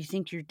 you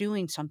think you're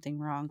doing something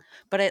wrong.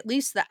 But at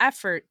least the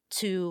effort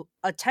to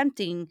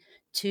attempting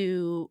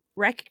to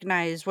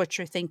recognize what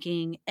you're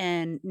thinking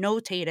and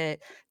notate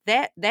it,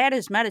 that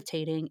is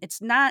meditating.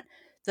 It's not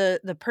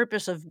the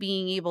purpose of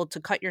being able to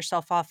cut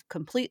yourself off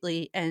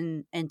completely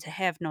and to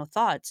have no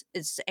thoughts.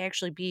 It's to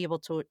actually be able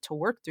to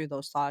work through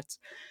those thoughts.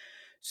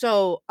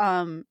 So,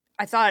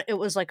 I thought it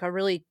was like a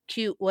really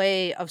cute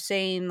way of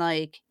saying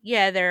like,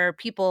 yeah, there are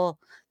people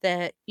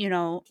that,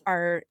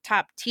 are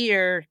top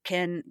tier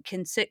can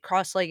sit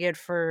cross-legged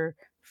for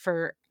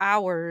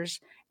hours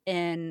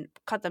and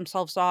cut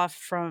themselves off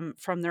from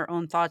their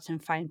own thoughts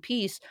and find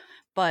peace,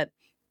 but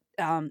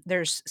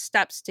there's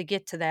steps to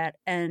get to that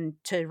and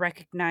to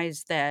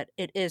recognize that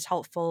it is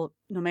helpful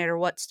no matter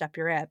what step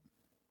you're at.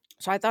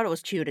 So I thought it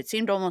was cute. It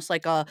seemed almost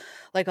like a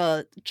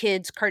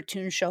kid's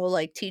cartoon show,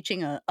 like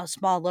teaching a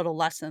small little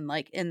lesson,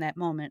 like in that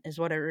moment is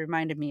what it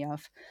reminded me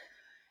of.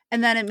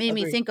 And then it made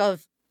me Agree. think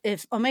of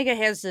if Omega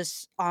has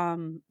this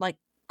like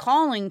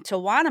calling to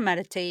want to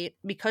meditate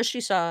because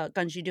she saw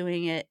Gunji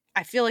doing it,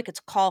 I feel like it's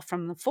a call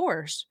from the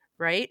force,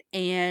 right?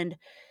 And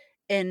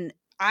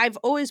I've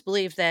always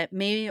believed that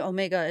maybe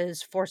Omega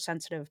is force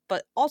sensitive,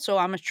 but also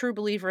I'm a true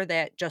believer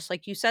that just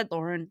like you said,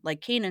 Lauren,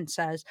 like Kanan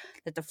says,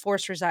 that the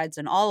force resides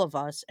in all of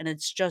us, and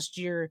it's just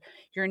your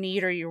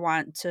need or your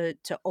want to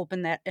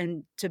open that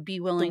and to be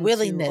The willing to open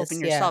willingness,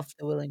 yeah, yourself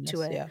the to willingness,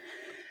 it. yeah.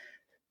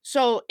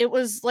 So it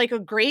was like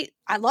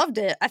I loved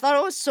it. I thought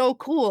it was so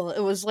cool.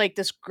 It was like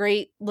this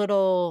great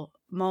little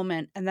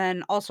moment. And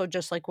then also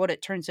just like what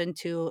it turns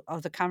into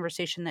of the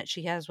conversation that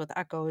she has with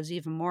Echo is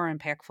even more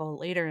impactful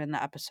later in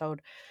the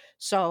episode.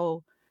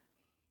 So,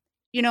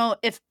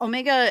 if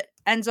Omega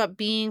ends up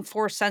being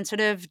force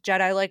sensitive,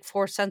 Jedi like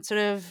force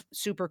sensitive,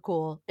 super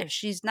cool. If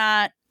she's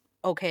not,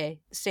 okay,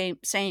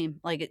 same.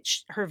 Like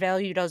her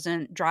value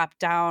doesn't drop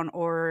down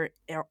or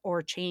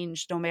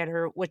change no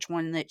matter which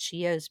one that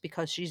she is,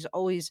 because she's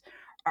always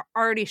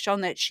already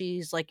shown that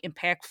she's like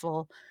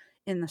impactful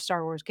in the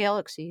Star Wars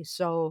galaxy.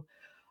 So,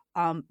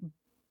 um,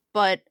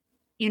 but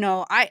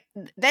I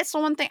that's the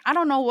one thing I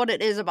don't know what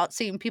it is about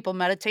seeing people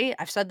meditate.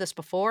 I've said this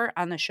before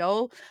on the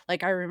show.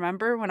 Like I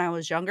remember when I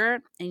was younger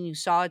and you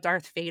saw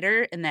Darth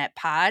Vader in that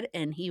pod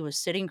and he was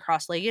sitting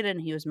cross-legged and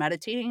he was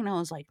meditating and I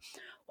was like,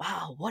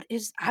 "Wow,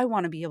 I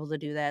want to be able to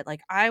do that. Like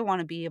I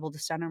want to be able to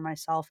center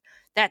myself.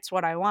 That's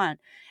what I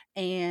want."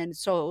 And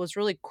so it was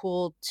really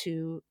cool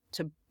to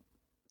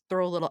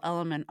throw a little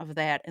element of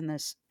that in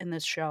this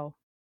show.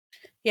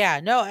 Yeah,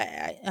 no,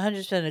 I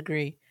 100%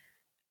 agree.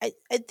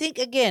 I think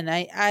again,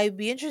 I'd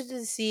be interested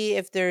to see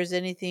if there's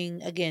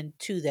anything again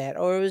to that,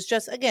 or it was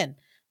just again,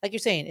 like you're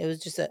saying, it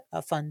was just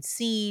a fun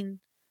scene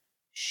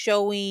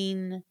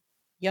showing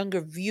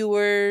younger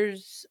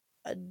viewers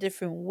a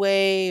different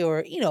way,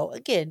 or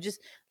again,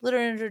 just little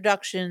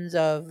introductions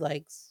of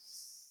like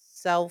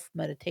self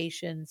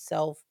meditation,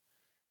 self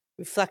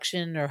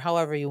reflection, or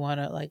however you want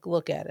to like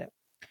look at it.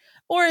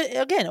 Or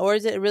again, or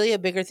is it really a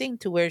bigger thing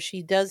to where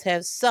she does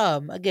have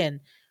some again?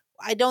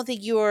 I don't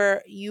think you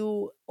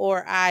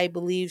or I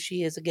believe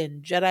she is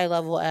again Jedi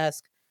level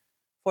esque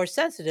force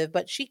sensitive,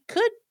 but she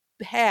could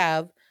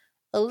have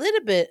a little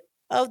bit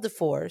of the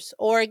force,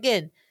 or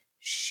again,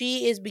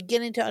 she is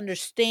beginning to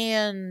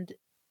understand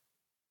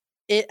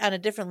it on a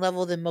different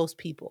level than most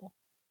people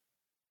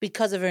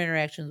because of her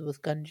interactions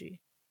with Gunji.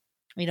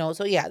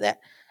 So yeah, that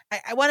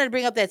I wanted to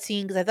bring up that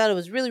scene because I thought it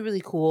was really,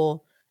 really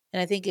cool.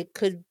 And I think it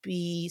could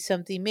be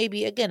something,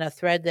 maybe again, a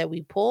thread that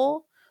we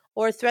pull,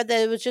 or a thread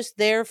that was just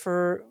there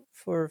for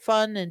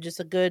fun and just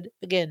a good,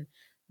 again,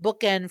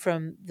 bookend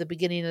from the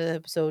beginning of the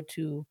episode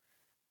to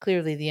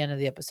clearly the end of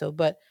the episode.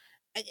 But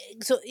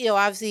so,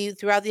 obviously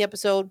throughout the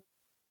episode,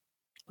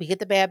 we get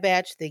the Bad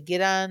Batch. They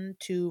get on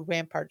to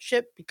Rampart's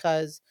ship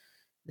because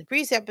in the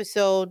previous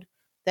episode,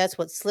 that's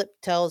what Slip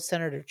tells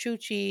Senator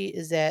Chuchi,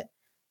 is that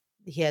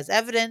he has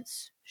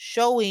evidence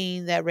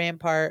showing that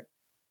Rampart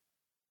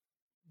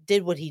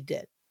did what he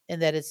did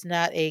and that it's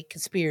not a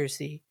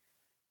conspiracy,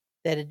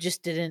 that it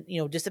just didn't,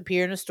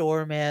 disappear in a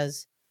storm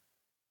as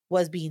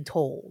was being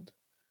told.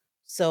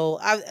 So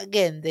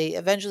again, they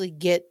eventually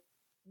get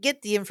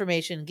the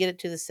information, get it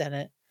to the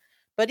Senate.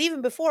 But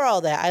even before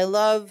all that, I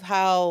love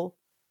how,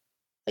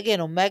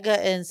 again, Omega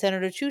and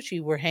Senator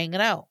Chuchi were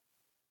hanging out.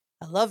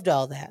 I loved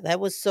all that. That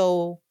was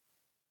so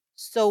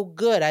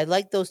good. I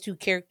like those two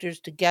characters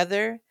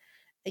together.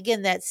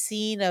 Again, that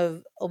scene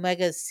of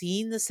Omega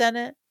seeing the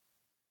Senate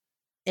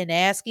and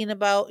asking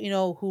about,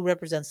 who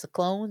represents the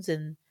clones,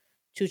 and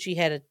Chuchi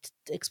had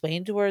to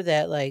explain to her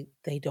that, like,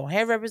 they don't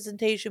have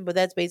representation, but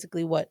that's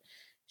basically what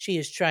she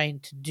is trying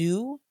to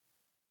do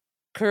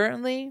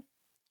currently.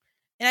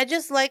 And I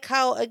just like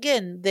how,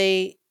 again,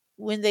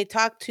 when they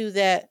talk to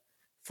that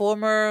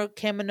former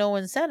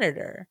Kaminoan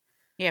senator.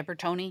 Yeah,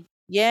 Bertoni.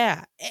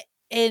 Yeah.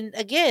 And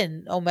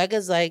again,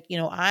 Omega's like,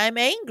 I'm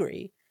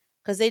angry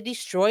because they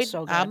destroyed,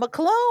 So good. I'm a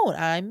clone.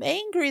 I'm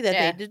angry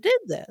that they did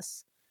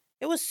this.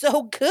 It was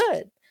so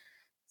good.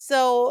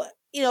 So,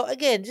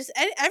 again, just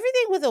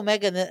everything with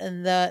Omega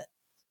in the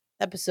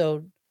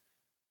episode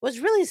was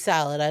really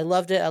solid. I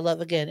loved it. I love,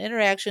 again,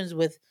 interactions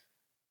with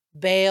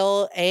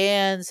Bail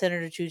and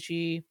Senator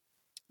Chuchi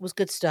was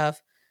good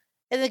stuff.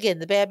 And again,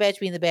 the Bad Batch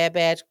being the Bad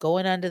Batch,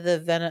 going onto the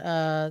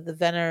Venator.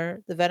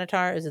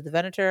 Is it the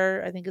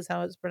Venator? I think is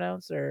how it's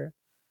pronounced, or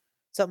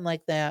something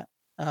like that.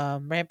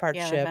 Rampart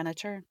ship.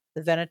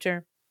 The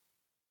Venator.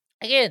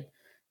 Again,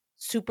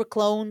 super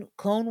Clone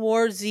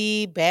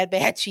Warsy, Bad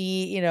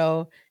Batchy,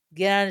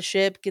 get on a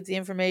ship, get the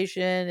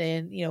information,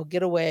 and,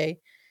 get away.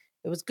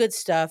 It was good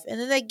stuff. And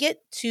then they get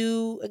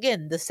to,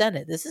 again, the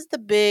Senate. This is the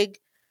big,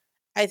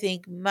 I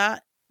think,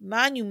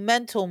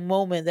 monumental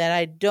moment that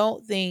I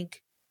don't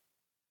think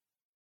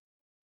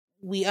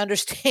we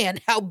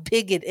understand how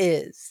big it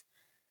is.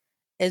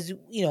 As,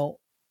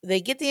 they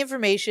get the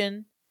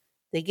information,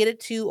 they get it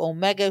to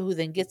Omega, who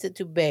then gets it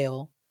to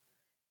Bail.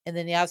 And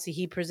then obviously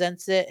he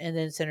presents it, and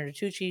then Senator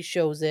Tucci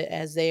shows it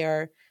as they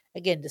are,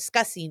 again,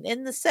 discussing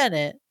in the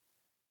Senate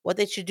what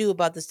they should do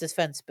about this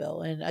defense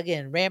bill. And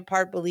again,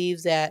 Rampart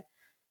believes that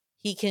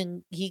he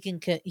can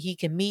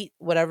meet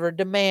whatever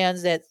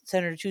demands that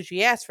Senator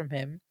Tucci asked from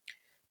him.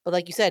 But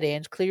like you said,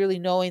 Ange, clearly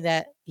knowing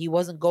that he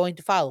wasn't going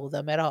to follow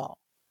them at all.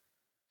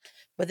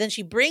 But then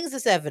she brings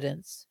this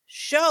evidence,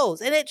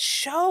 shows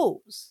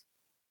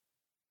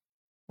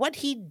what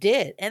he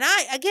did. And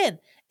again,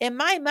 in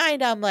my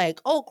mind, I'm like,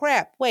 oh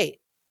crap, wait,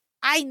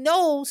 I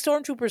know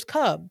stormtroopers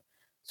come.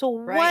 So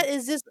what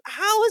is this?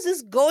 How is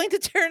this going to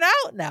turn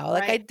out now?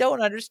 Like, I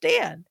don't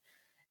understand.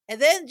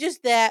 And then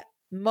just that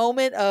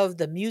moment of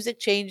the music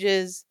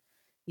changes,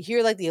 you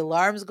hear like the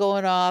alarms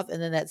going off,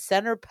 and then that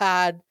center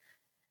pod.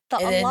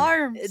 The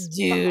alarms.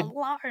 Dude. The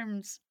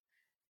alarms.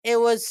 It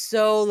was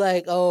so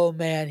like, oh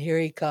man, here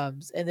he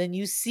comes. And then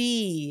you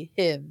see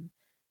him.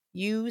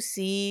 You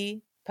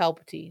see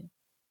Palpatine.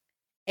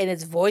 And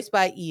it's voiced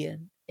by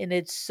Ian. And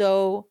it's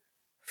so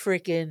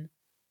freaking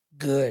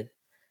good.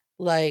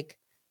 Like,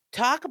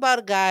 talk about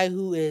a guy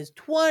who is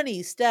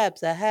 20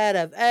 steps ahead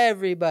of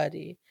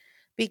everybody.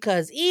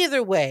 Because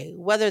either way,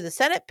 whether the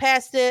Senate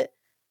passed it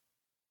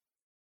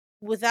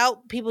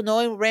without people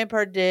knowing what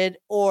Rampart did,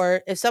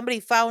 or if somebody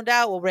found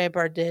out what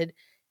Rampart did,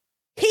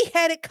 he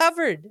had it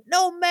covered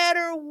no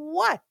matter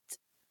what.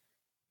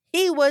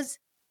 He was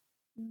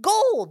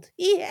gold.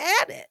 He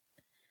had it.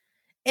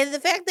 And the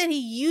fact that he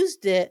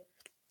used it,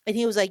 and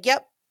he was like,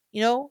 yep,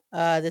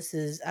 this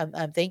is,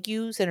 thank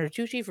you, Senator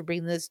Tucci, for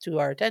bringing this to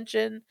our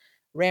attention.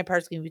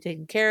 Rampart's going to be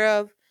taken care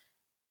of.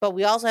 But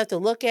we also have to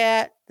look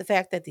at the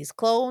fact that these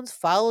clones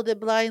followed it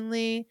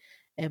blindly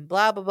and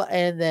blah, blah, blah.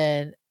 And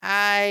then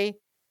I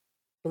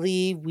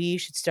believe we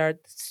should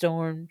start the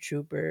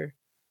Stormtrooper,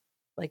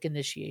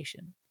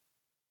 initiation.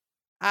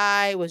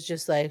 I was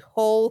just like,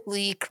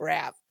 holy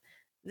crap.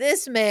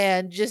 This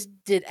man just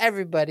did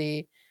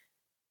everybody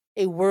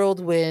a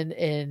whirlwind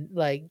and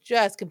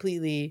just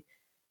completely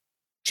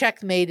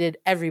checkmated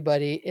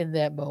everybody in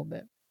that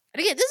moment.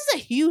 And again, this is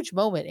a huge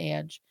moment,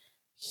 Ange.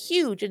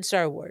 Huge in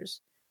Star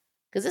Wars.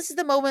 Because this is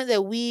the moment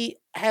that we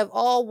have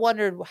all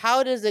wondered,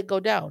 how does it go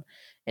down?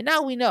 And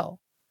now we know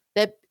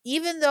that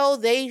even though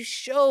they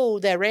show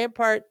that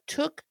Rampart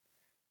took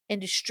and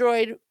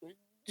destroyed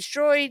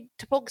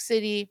Tapoka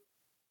City,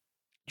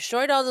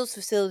 destroyed all those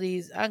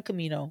facilities on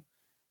Kamino,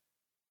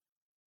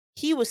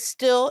 he was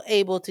still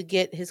able to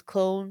get his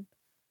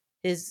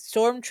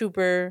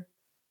stormtrooper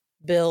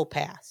bill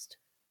passed.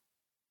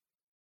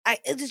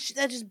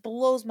 That just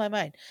blows my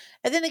mind.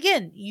 And then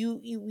again,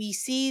 we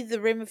see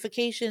the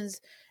ramifications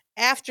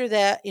after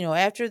that.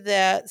 After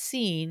that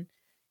scene,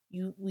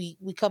 we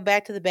come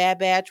back to the Bad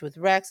Batch with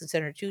Rex and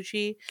Senator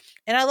Tucci,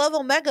 and I love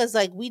Omega's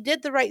like, we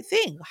did the right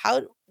thing.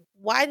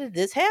 Why did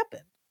this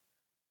happen?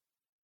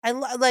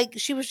 like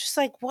she was just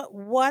like,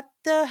 what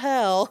the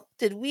hell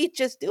did we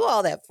just do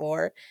all that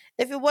for?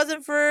 If it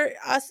wasn't for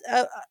us,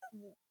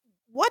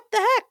 what the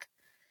heck?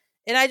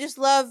 And I just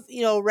love,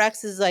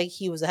 Rex is like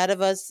he was ahead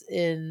of us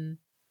in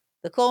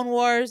the Clone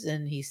Wars,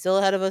 and he's still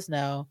ahead of us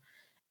now.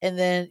 And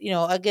then,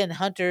 again,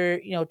 Hunter,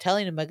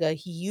 telling him like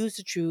he used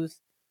the truth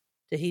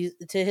to his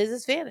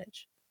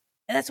advantage,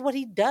 and that's what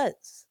he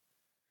does.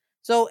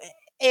 So,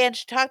 and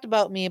she talked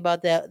about me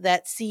about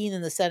that scene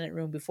in the Senate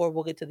room before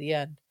we'll get to the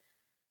end.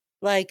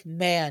 Like,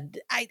 man,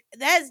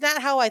 that is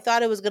not how I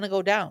thought it was going to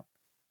go down.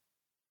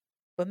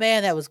 But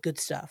man, that was good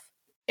stuff.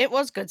 It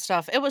was good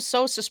stuff. It was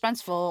so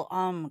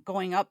suspenseful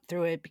going up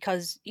through it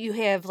because you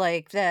have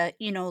like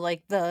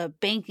like the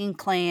banking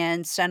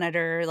clan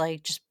senator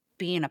like just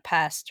being a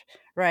pest,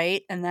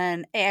 right? And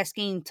then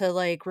asking to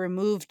like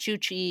remove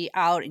Chuchi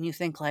out and you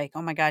think like,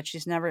 "Oh my god,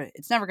 it's never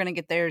going to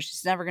get there.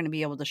 She's never going to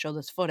be able to show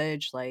this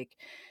footage." Like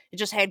it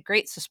just had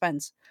great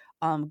suspense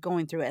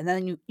going through it. And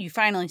then you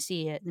finally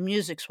see it. The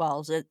music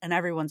swells it and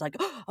everyone's like,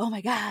 "Oh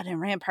my god."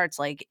 And Rampart's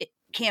like,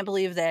 can't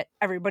believe that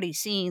everybody's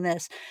seeing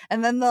this.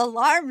 And then the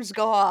alarms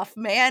go off,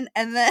 man.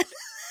 And then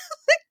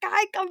the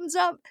guy comes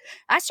up.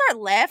 I start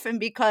laughing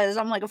because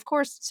I'm like, of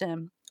course it's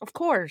him. Of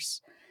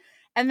course.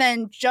 And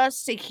then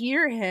just to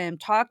hear him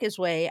talk his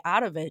way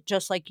out of it,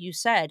 just like you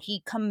said,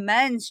 he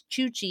commends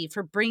Chuchi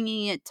for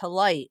bringing it to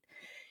light,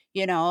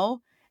 you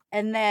know,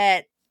 and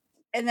that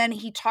and then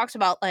he talks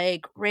about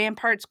like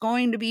Rampart's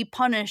going to be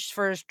punished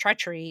for his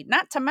treachery.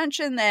 Not to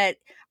mention that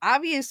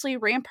obviously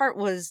Rampart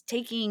was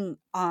taking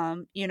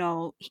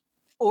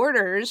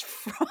orders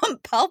from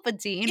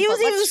Palpatine. He But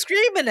was even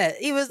screaming it.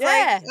 He was like,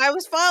 yeah, I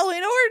was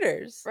following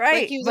orders. Like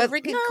right. he was a But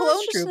freaking no,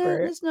 clone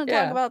trooper. let's not talk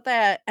Yeah. about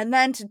that. And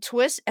then to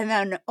twist and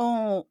then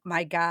oh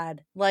my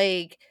god.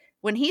 Like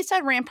when he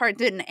said Rampart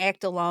didn't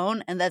act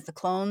alone and that the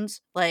clones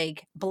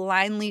like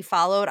blindly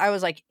followed, I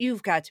was like,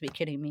 you've got to be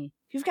kidding me.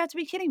 You've got to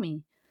be kidding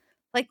me.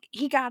 Like,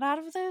 he got out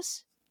of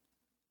this?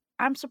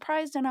 I'm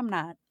surprised and I'm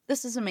not.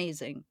 This is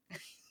amazing.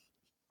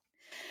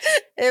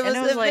 It And was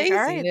it was like, all amazing.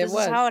 right, It this is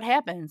was. how it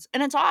happens.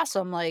 And it's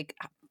awesome. Like,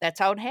 that's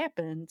how it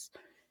happens.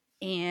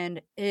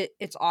 And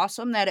it's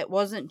awesome that it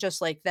wasn't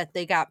just like that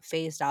they got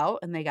phased out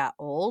and they got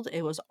old.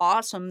 It was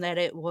awesome that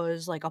it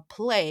was like a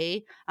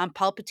play on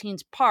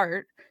Palpatine's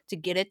part to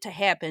get it to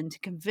happen, to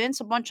convince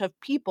a bunch of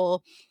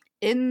people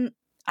in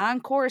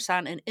on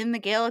Coruscant and in the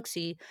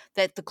galaxy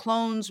that the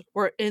clones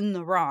were in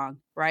the wrong,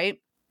 right?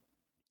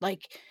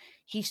 Like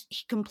he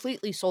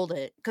completely sold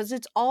it because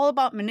it's all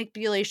about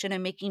manipulation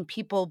and making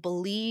people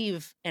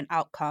believe an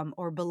outcome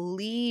or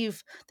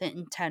believe the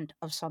intent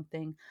of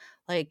something.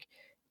 Like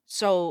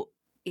so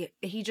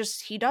he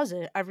does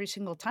it every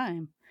single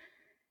time.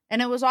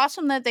 And it was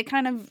awesome that they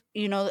kind of,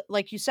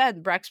 like you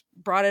said, Rex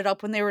brought it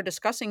up when they were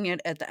discussing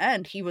it at the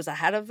end. He was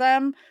ahead of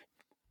them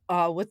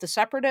with the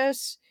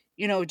separatists,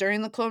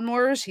 during the Clone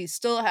Wars. He's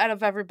still ahead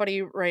of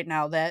everybody right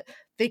now. That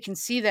they can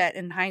see that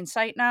in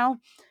hindsight now.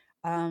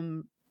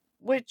 Um,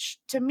 which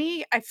to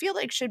me, I feel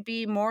like should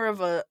be more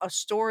of a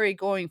story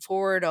going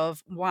forward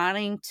of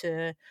wanting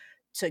to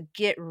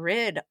get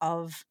rid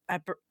of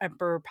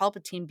Emperor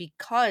Palpatine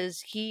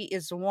because he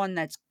is the one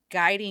that's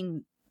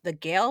guiding the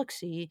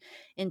galaxy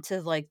into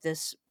like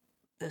this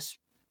I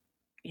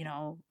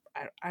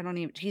don't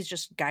even he's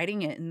just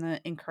guiding it in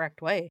the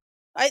incorrect way.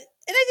 I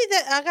think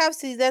that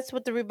obviously that's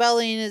what the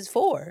rebellion is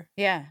for.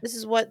 Yeah. This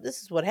is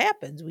what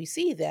happens. We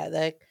see that.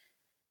 Like,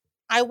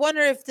 I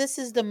wonder if this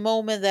is the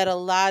moment that a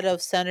lot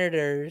of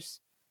senators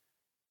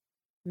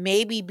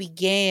maybe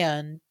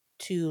began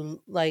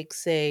to like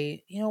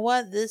say, you know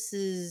what, this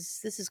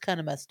is kind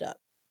of messed up.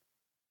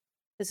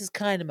 This is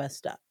kind of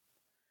messed up.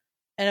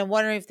 And I'm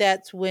wondering if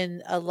that's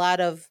when a lot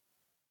of,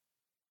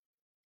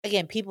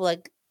 again, people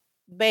like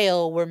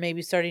Bale were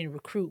maybe starting to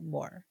recruit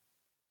more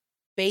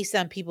based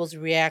on people's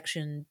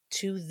reaction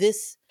to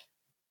this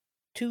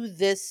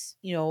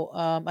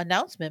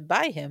announcement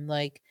by him.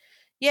 Like,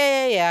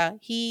 yeah,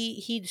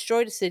 he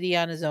destroyed a city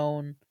on his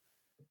own.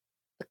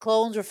 The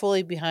clones were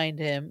fully behind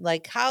him.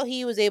 Like how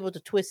he was able to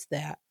twist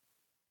that,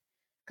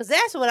 because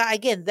that's what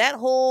again, that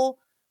whole,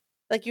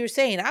 like you were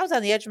saying, I was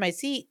on the edge of my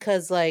seat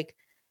because like,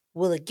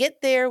 will it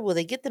get there? Will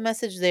they get the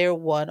message there?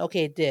 One,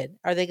 okay, it did.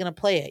 Are they gonna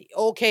play it?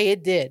 Okay,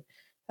 it did.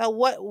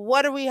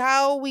 What are we,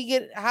 how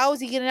is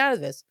he getting out of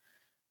this?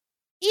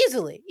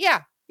 Easily.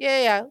 Yeah.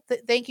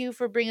 Thank you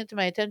for bringing it to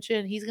my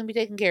attention. He's gonna be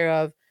taken care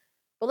of.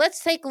 But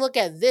let's take a look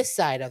at this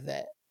side of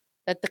it.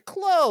 That the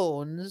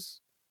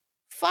clones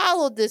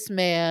followed this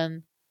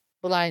man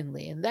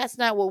blindly. And that's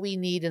not what we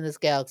need in this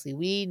galaxy.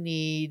 We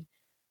need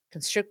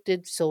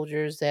constricted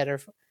soldiers that are.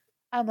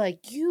 I'm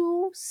like,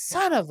 you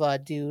son of a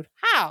dude.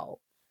 How?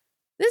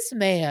 This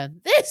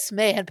man,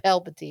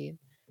 Palpatine,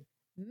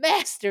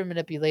 master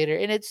manipulator.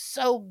 And it's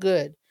so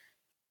good.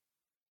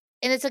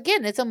 And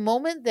it's a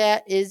moment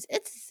that it's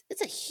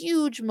a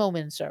huge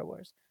moment in Star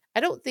Wars. I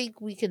don't think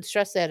we can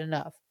stress that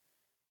enough.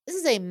 This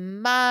is a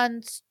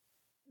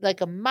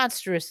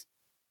monstrous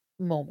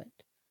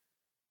moment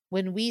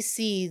when we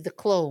see the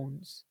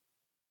clones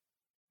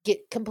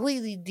get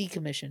completely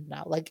decommissioned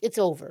now. Like it's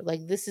over.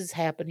 Like this is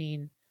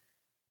happening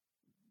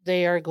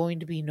they are going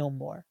to be no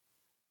more.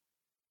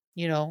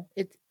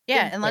 It's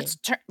Yeah, and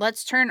insane.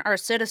 let's turn our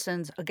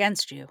citizens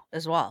against you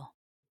as well.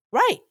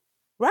 Right.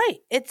 Right.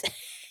 It's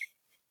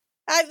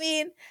I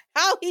mean,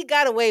 how he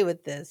got away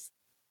with this.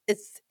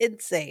 It's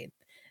insane.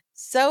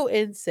 So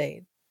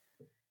insane.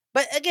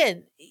 But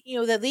again,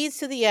 that leads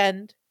to the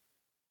end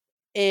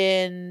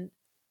and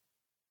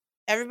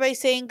everybody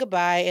saying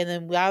goodbye. And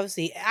then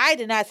I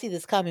did not see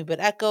this coming, but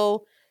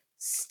Echo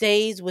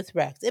stays with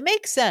Rex. It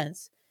makes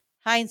sense.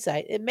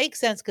 Hindsight. It makes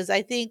sense because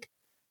I think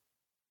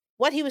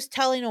what he was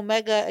telling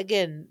Omega,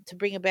 again, to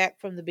bring it back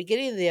from the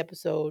beginning of the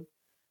episode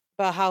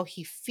about how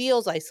he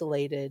feels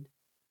isolated,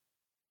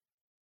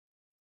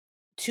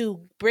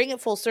 to bring it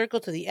full circle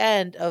to the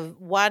end of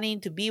wanting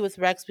to be with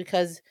Rex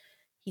because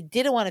he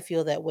didn't want to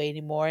feel that way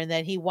anymore and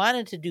that he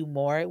wanted to do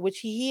more, which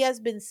he has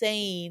been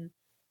saying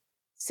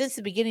since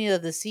the beginning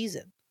of the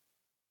season,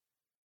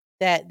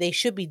 that they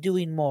should be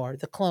doing more,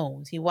 the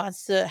clones. He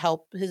wants to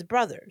help his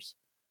brothers.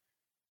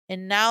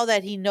 And now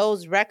that he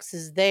knows Rex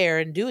is there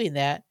and doing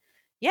that,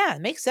 yeah,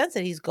 it makes sense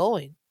that he's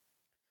going.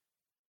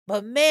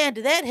 But man,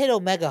 did that hit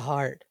Omega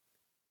hard.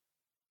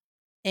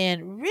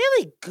 And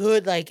really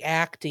good,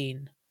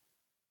 acting.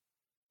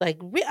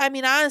 I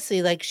mean,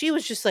 honestly, she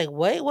was just like,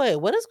 wait,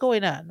 what is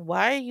going on?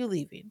 Why are you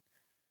leaving?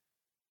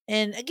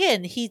 And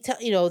again, he's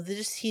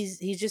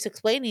just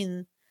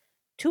explaining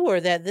to her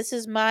that this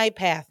is my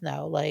path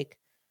now. Like,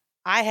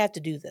 I have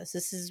to do this.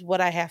 This is what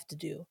I have to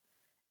do.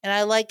 And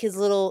I like his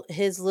little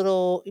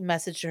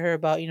message to her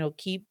about,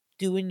 keep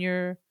doing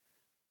your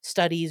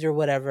studies or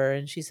whatever.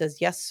 And she says,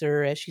 "Yes,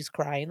 sir," as she's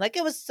crying. Like,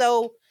 it was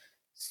so,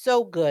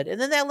 so good.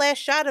 And then that last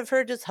shot of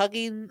her just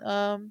hugging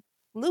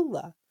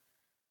Lula.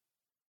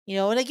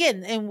 And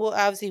again, and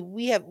obviously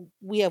we have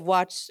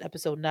watched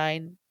episode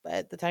 9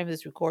 at the time of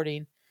this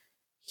recording.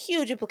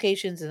 Huge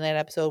implications in that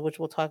episode, which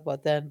we'll talk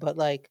about then. But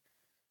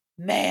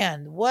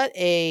man, what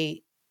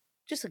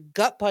just a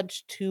gut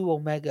punch to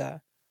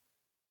Omega.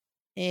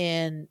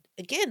 And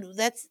again,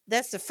 that's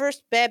the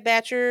first Bad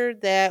Batcher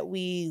that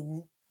we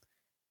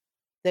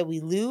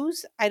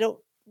lose. I don't.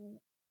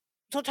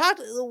 So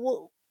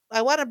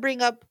I want to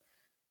bring up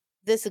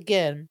this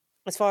again.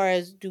 As far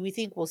as, do we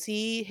think we'll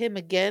see him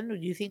again? Do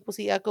you think we'll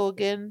see Echo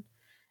again,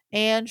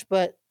 Ange?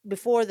 But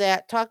before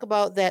that, talk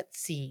about that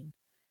scene.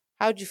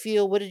 How'd you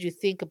feel? What did you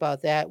think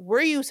about that?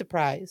 Were you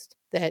surprised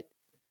that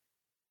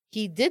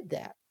he did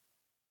that?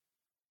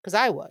 Because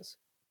I was.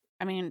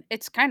 I mean,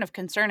 it's kind of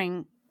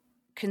concerning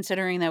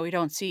considering that we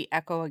don't see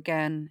Echo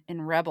again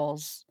in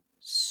Rebels.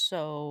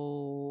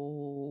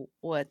 So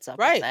what's up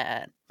with Right.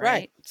 that, Right.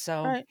 right?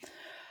 So Right.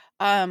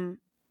 um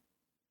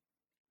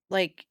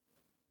like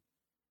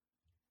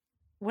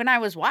when I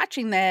was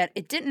watching that,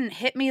 it didn't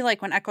hit me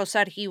like when Echo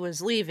said he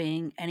was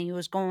leaving and he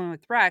was going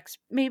with Rex.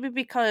 Maybe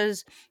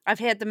because I've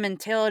had the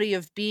mentality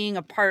of being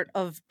a part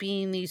of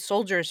being these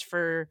soldiers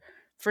for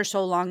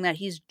so long that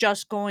he's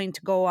just going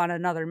to go on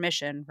another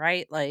mission,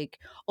 right? Like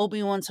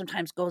Obi-Wan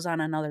sometimes goes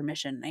on another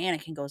mission,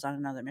 Anakin goes on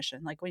another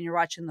mission. Like when you're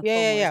watching the Yeah.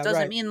 Clone Yeah. Wars, Yeah.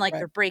 doesn't Right. mean like Right.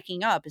 they're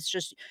breaking up. It's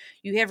just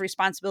you have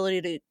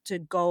responsibility to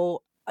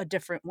go a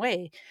different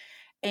way.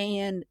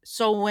 And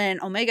so when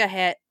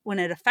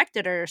it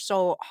affected her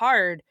so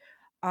hard,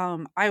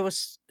 I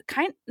was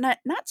kind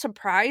not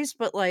surprised,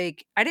 but I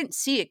didn't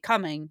see it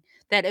coming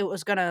that it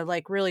was gonna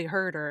really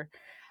hurt her.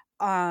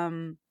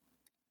 Um,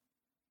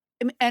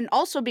 and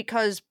also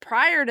because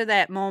prior to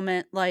that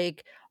moment,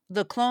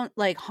 the clone,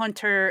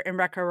 Hunter and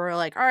Wrecker were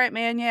like, "All right,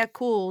 man, yeah,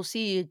 cool,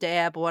 see you,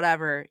 Dab,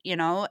 whatever,"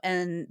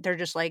 and they're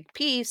just like,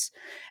 "Peace,"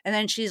 and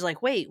then she's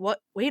like, "Wait,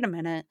 what? Wait a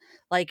minute!"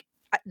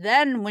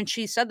 Then when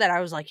she said that,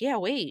 I was like, "Yeah,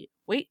 wait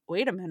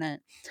a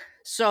minute."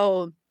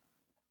 So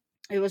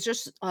it was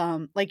just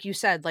like you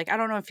said, I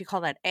don't know if you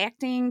call that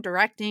acting,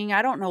 directing,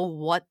 I don't know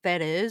what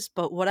that is,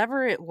 but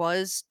whatever it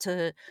was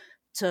to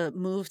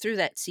move through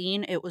that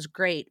scene, it was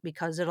great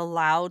because it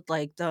allowed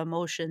the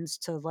emotions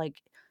to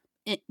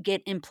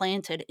get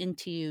implanted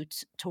into you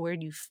to where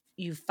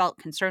you felt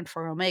concerned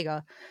for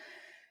Omega.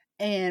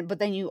 And but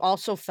then you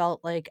also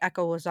felt like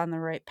Echo was on the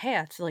right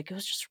path. It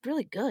was just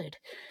really good.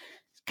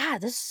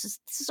 God, this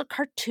is a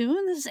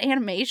cartoon, this is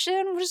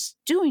animation. What is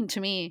it doing to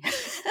me?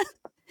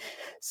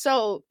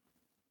 So,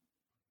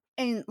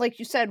 and like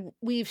you said,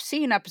 we've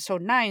seen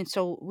episode 9,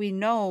 so we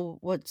know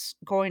what's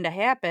going to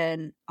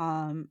happen,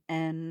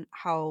 and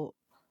how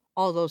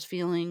all those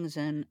feelings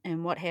and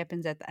what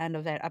happens at the end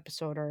of that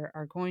episode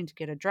are going to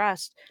get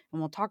addressed, and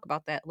we'll talk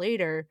about that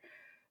later.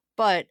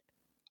 But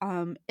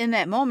in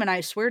that moment,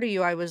 I swear to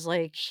you, I was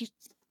like,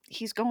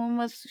 he's going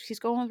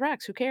with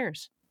Rex. Who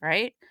cares,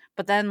 right?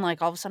 But then, all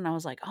of a sudden, I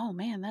was like, oh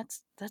man,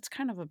 that's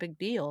kind of a big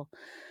deal.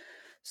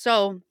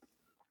 So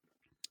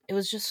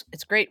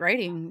it's great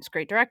writing, it's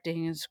great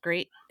directing, it's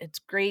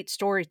great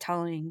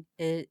storytelling.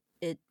 It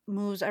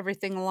moves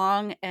everything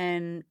along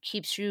and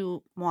keeps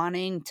you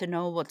wanting to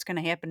know what's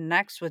going to happen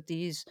next with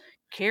these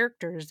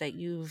characters that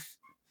you've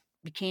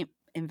became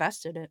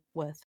invested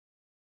with.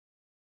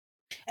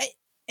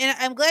 And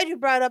I'm glad you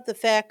brought up the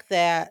fact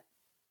that,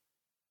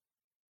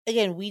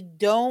 again, we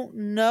don't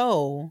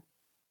know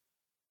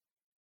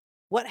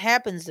what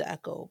happens to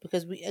Echo?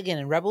 Because we, again,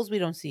 in Rebels we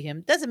don't see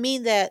him. Doesn't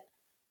mean that,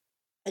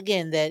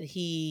 again, that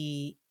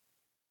he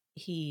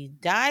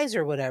dies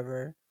or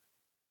whatever.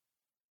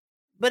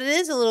 But it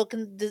is a little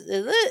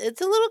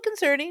it's a little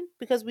concerning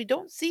because we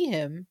don't see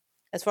him,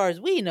 as far as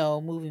we know,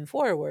 moving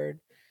forward.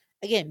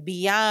 Again,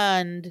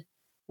 beyond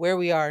where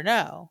we are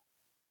now,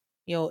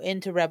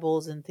 into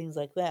Rebels and things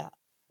like that.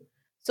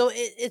 So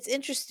it's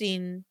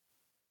interesting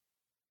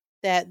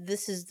that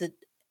this is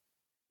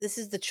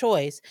the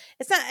choice.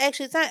 It's not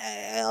actually. It's not.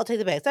 I'll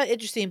take it back. It's not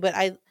interesting, but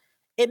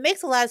It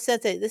makes a lot of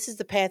sense that this is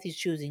the path he's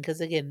choosing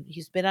because, again,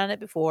 he's been on it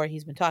before.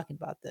 He's been talking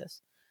about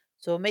this,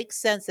 so it makes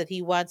sense that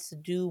he wants to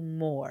do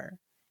more.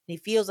 He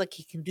feels like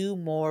he can do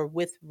more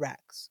with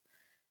Rex,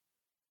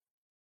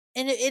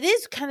 and it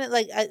is kind of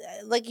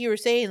like you were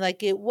saying,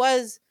 like it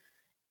was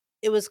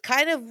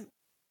kind of,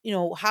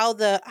 how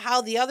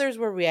the others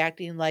were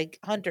reacting, like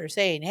Hunter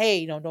saying,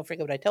 "Hey, don't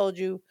forget what I told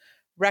you."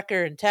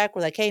 Wrecker and Tech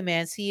were like, "Hey,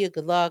 man, see you.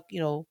 Good luck."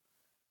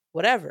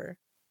 Whatever.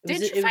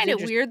 Didn't you It was find it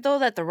interesting. weird though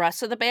that the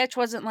rest of the batch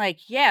wasn't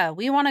like, yeah,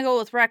 we want to go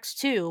with Rex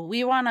too.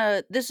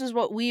 This is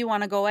what we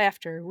want to go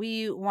after.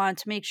 We want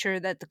to make sure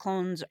that the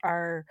clones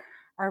are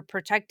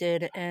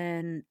protected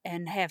and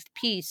have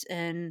peace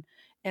and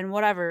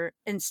whatever,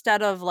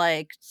 instead of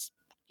like,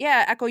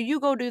 yeah, Echo,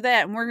 you go do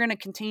that and we're going to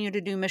continue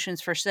to do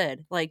missions for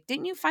Sid. Like,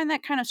 didn't you find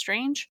that kind of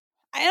strange?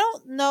 I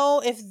don't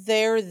know if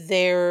they're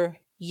there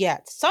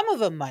yet. Some of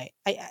them might.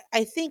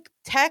 I think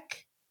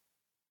Tech,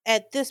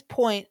 at this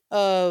point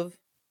of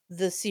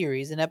the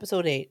series in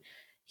episode 8,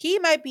 he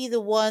might be the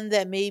one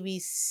that maybe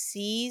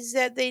sees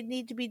that they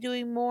need to be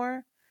doing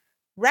more.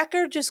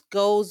 Wrecker just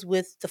goes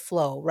with the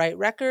flow, right?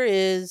 Wrecker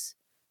is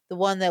the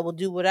one that will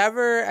do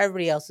whatever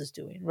everybody else is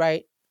doing,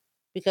 right?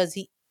 Because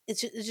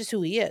it's just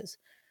who he is.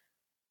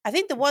 I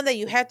think the one that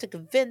you have to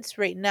convince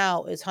right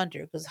now is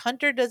Hunter, because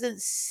Hunter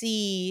doesn't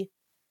see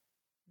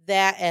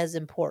that as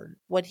important.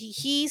 What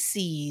he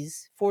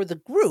sees for the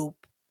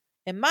group,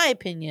 in my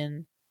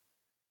opinion,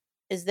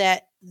 is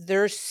that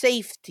their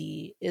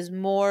safety is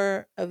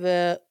more of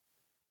a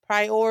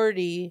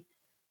priority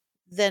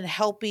than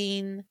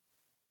helping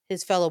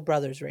his fellow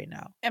brothers right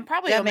now. And Does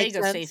probably that make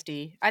Omega's sense?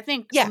 safety. I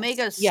think Yes,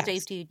 Omega's yes,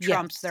 safety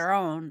trumps yes. their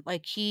own.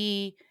 Like,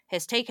 he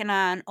has taken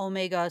on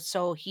Omega,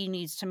 so he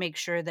needs to make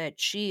sure that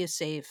she is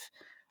safe,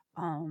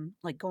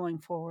 like, going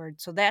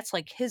forward. So that's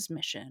like his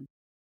mission.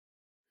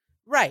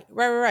 Right.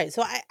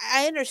 So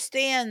I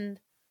understand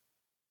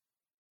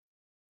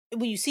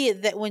when you see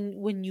it, that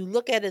when you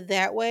look at it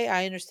that way,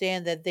 I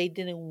understand that they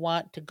didn't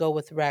want to go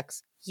with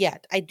Rex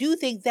yet. I do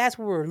think that's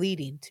where we're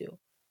leading to.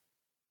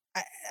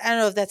 I, I don't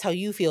know if that's how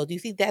you feel. Do you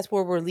think that's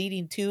where we're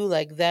leading to,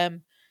 like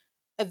them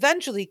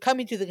eventually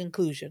coming to the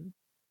conclusion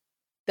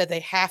that they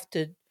have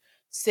to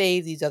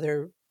save these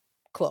other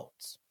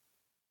clones?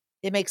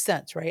 It makes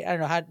sense, right? I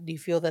don't know. How do you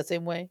feel that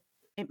same way?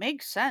 It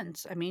makes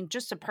sense. I mean,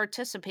 just to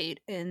participate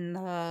in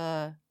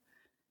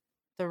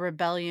the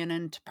rebellion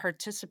and to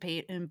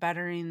participate in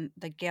bettering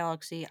the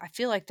galaxy. I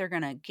feel like they're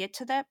going to get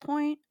to that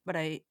point, but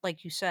I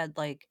like you said,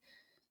 like,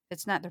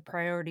 it's not their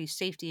priority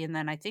safety, and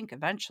then I think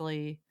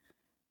eventually,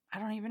 I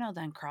don't even know,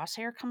 then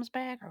Crosshair comes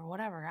back or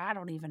whatever. I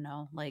don't even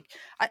know. Like,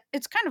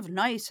 it's kind of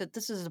nice that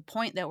this is the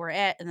point that we're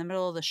at in the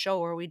middle of the show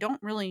where we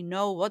don't really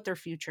know what their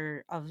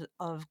future of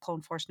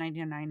Clone Force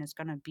 99 is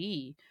going to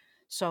be.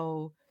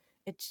 So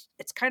it's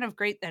kind of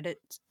great that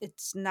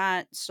it's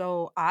not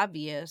so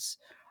obvious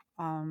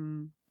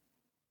um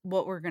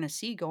what we're going to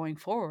see going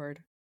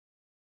forward.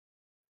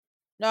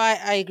 No,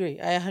 I agree.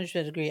 I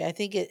 100% agree. I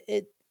think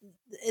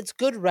it's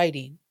good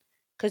writing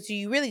because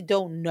you really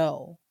don't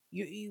know.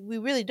 We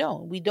really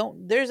don't. We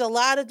don't. There's a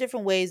lot of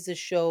different ways this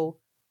show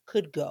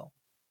could go.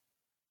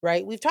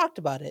 Right? We've talked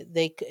about it.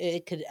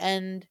 It could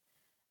end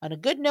on a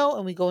good note,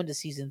 and we go into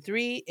season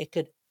 3. It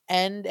could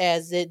end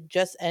as it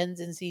just ends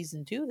in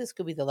season 2. This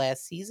could be the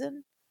last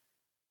season.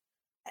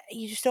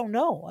 You just don't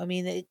know. I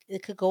mean,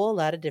 it could go a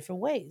lot of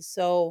different ways.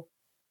 So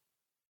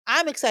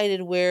I'm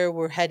excited where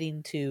we're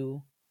heading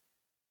to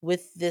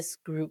with this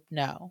group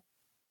now.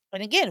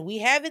 And again, we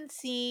haven't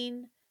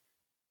seen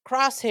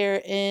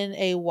Crosshair in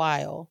a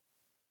while.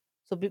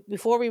 So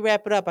before we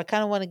wrap it up, I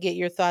kind of want to get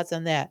your thoughts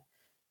on that.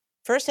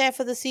 First half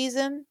of the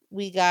season,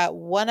 we got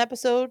one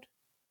episode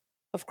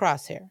of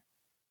Crosshair,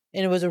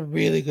 and it was a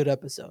really good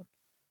episode.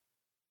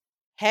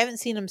 Haven't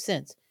seen him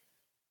since.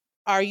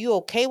 Are you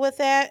okay with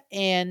that?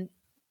 And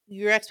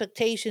your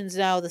expectations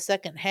now, the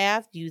second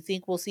half, do you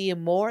think we'll see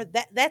him more?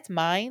 That's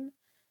mine.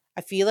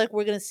 I feel like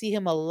we're going to see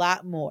him a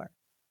lot more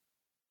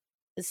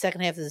the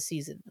second half of the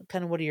season.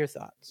 Kind of, what are your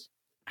thoughts?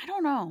 I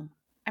don't know.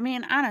 I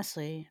mean,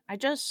 honestly, I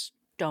just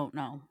don't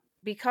know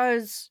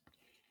because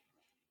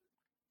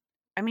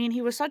I mean,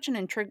 he was such an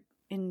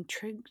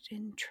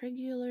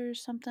intrigular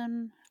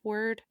something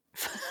word.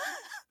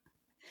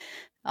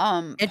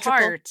 Integral,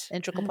 Part.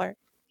 integral part.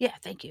 Yeah,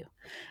 thank you.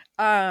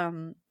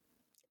 Um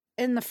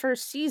in the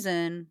first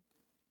season,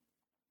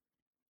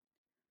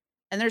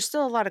 and there's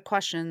still a lot of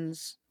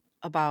questions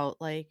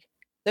about, like,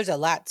 There's a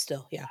lot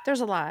still. Yeah.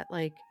 there's a lot,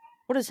 like,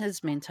 what is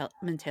his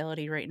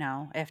mentality right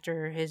now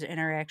after his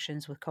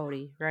interactions with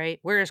Cody, right?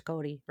 Where is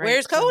Cody, right?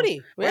 Where's So,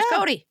 Cody? where's Yeah.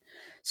 Cody?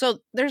 So,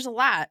 there's a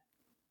lot.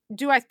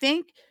 Do I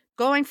think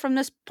going from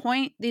this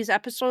point, these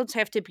episodes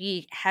have to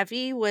be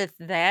heavy with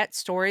that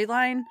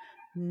storyline?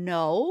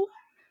 No.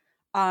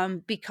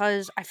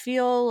 Because I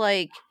feel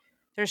like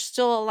there's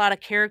still a lot of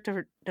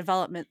character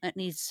development that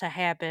needs to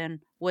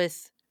happen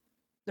with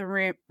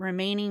the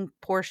remaining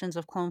portions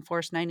of Clone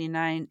Force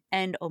 99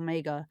 and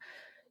Omega.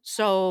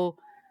 So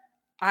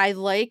I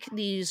like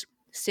these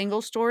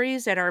single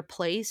stories that are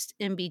placed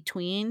in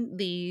between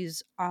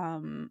these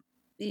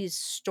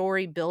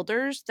story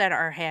builders that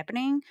are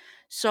happening.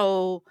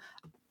 So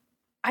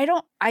I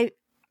don't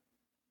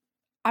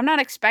I'm not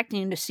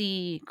expecting to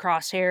see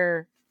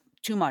Crosshair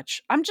too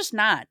much. I'm just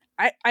not.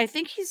 I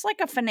think he's like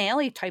a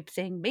finale type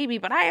thing, maybe,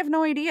 but I have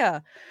no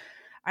idea.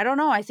 I don't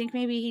know. I think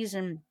maybe he's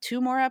in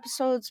 2 more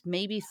episodes,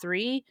 maybe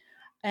 3.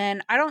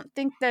 And I don't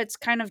think that's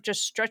kind of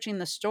just stretching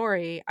the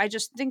story. I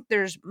just think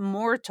there's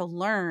more to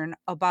learn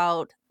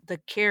about the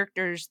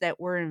characters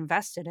that we're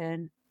invested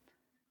in.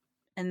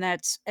 And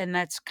that's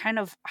kind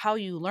of how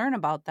you learn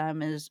about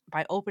them is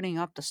by opening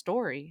up the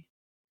story.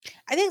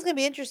 I think it's gonna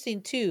be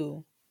interesting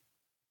too.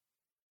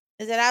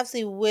 Is that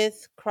obviously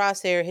with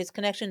Crosshair, his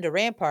connection to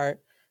Rampart,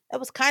 that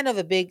was kind of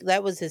a big.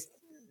 That was his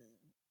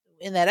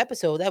in that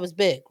episode. That was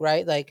big,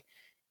 right? Like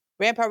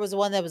Rampart was the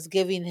one that was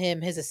giving him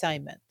his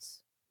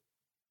assignments,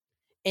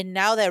 and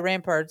now that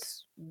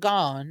Rampart's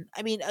gone,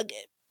 I mean,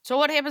 again, So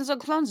what happens to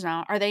clones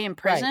now? Are they right,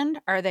 imprisoned?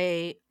 Are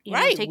they,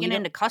 right. We taken don't.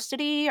 into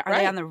custody? Are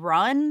they on Right. the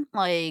run?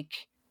 Like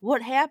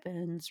what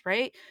happens,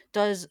 right?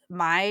 Does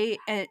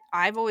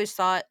I've always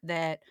thought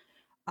that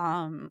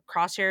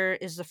Crosshair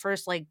is the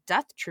first like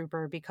death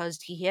trooper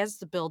because he has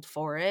the build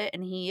for it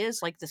and he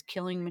is like this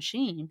killing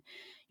machine.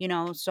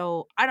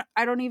 So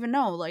I don't even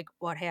know like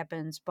what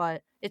happens,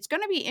 but it's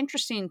going to be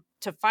interesting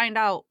to find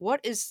out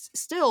what's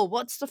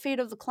the fate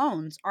of the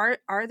clones?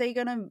 Are they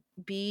going to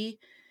be,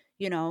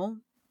 you know,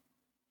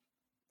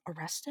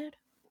 arrested?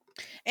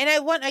 And I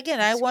want again.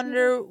 I Executed?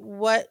 wonder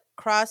what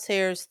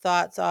Crosshair's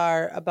thoughts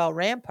are about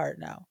Rampart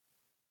now,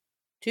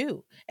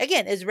 too.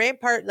 Again, is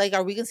Rampart like?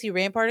 Are we gonna see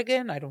Rampart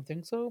again? I don't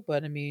think so,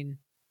 but I mean,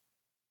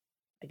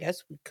 I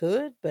guess we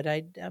could. But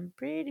I'm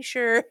pretty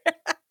sure,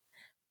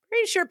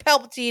 pretty sure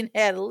Palpatine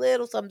had a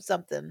little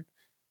something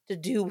to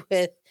do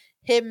with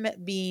him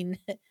being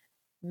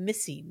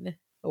missing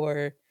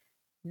or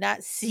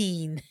not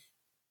seen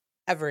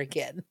ever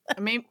again.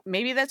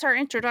 Maybe that's our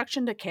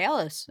introduction to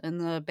Callus in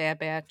the Bad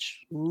Batch,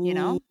 you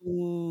know?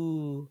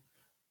 Ooh.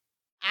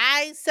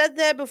 I said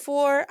that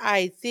before.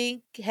 I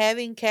think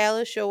having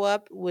Kala show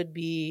up would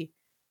be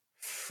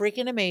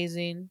freaking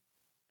amazing.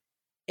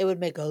 It would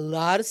make a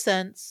lot of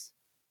sense.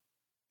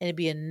 And it'd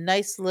be a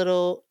nice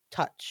little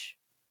touch.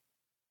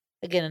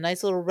 Again, a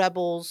nice little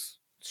Rebels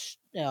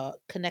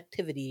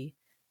connectivity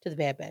to the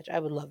Bad Batch. I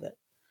would love it.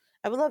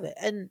 I would love it.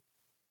 And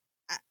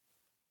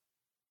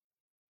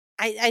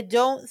I, I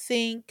don't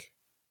think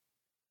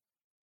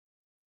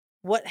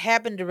what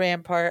happened to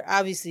Rampart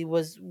obviously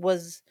was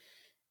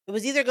it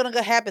was either going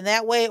to happen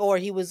that way or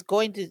he was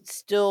going to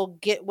still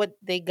get what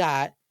they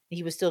got.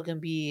 He was still going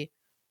to be,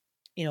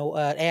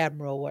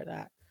 admiral or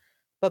whatnot.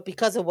 But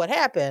because of what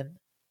happened,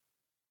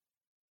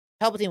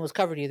 Palpatine was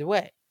covered either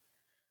way.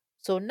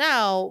 So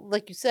now,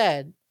 like you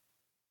said,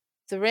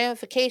 the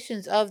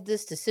ramifications of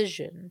this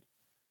decision.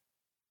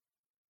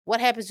 What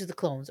happens to the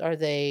clones? Are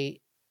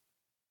they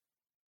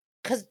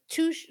because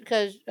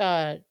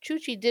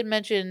Chuchi did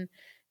mention,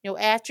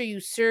 after you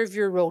serve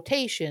your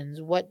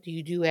rotations, what do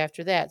you do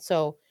after that?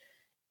 So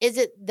is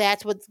it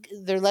that's what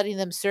they're letting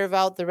them serve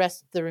out the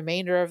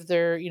remainder of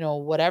their,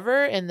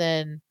 whatever, and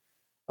then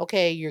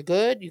okay, you're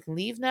good, you can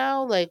leave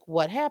now? Like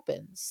what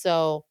happens?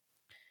 So,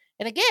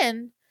 and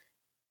again,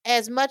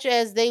 as much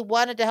as they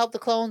wanted to help the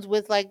clones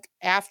with like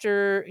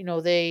after,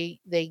 they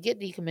get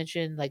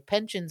decommissioned, like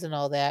pensions and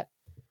all that,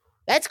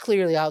 that's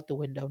clearly out the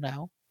window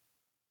now.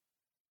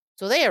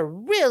 So they are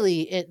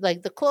really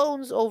like the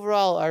clones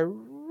overall are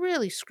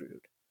really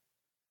screwed.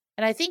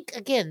 And I think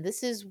again,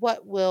 this is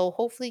what will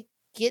hopefully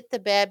get the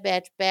Bad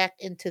Batch back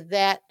into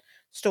that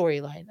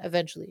storyline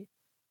eventually.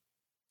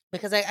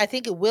 Because I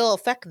think it will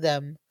affect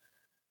them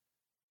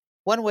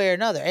one way or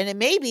another. And it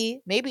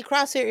maybe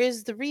Crosshair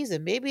is the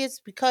reason. Maybe it's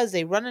because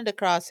they run into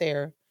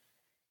Crosshair.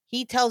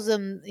 He tells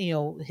them,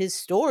 his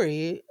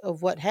story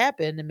of what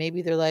happened, and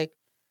maybe they're like,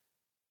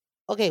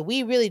 okay,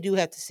 we really do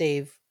have to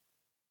save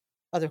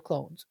other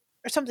clones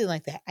or something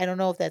like that. I don't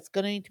know if that's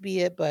going to need to be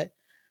it, but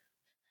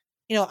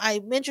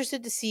I'm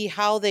interested to see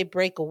how they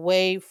break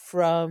away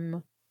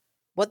from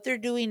what they're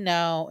doing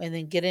now and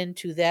then get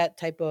into that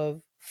type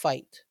of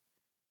fight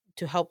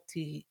to help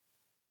the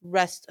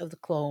rest of the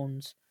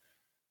clones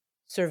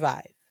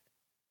survive.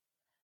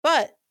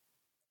 But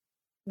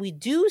we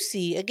do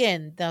see,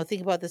 again, now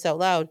think about this out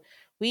loud,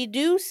 we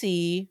do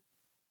see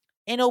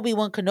in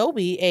Obi-Wan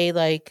Kenobi a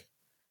like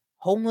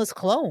homeless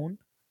clone.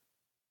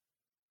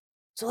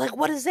 So like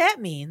what does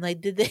that mean?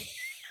 Like did they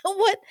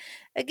what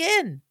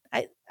again?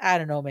 I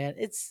don't know, man.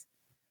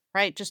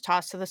 Right, just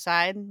tossed to the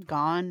side,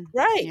 gone,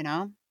 Right. you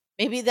know?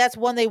 Maybe that's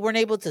one they weren't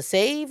able to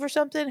save or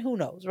something. Who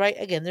knows, right?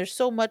 Again, there's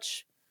so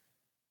much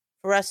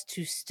for us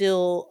to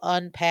still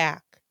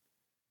unpack.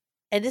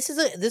 And this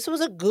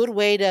was a good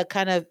way to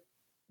kind of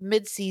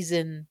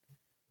mid-season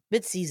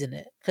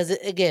it, because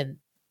again,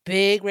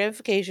 big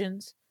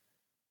ramifications.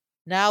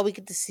 Now we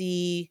get to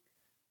see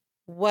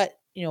what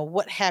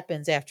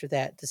happens after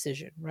that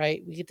decision,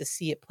 right? We get to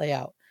see it play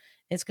out.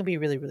 And it's gonna be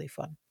really, really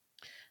fun.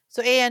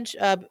 So, Ange,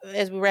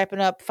 as we're wrapping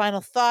up, final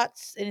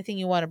thoughts? Anything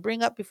you want to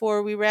bring up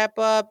before we wrap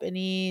up?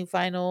 Any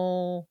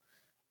final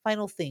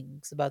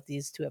things about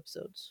these 2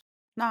 episodes?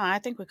 No, I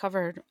think we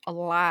covered a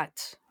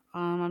lot.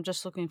 I'm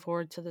just looking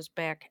forward to this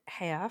back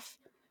half.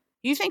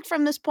 You think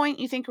from this point,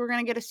 you think we're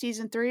gonna get a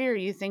season 3, or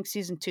you think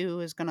season 2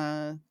 is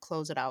gonna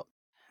close it out?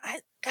 God,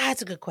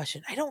 that's a good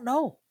question. I don't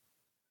know,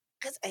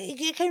 because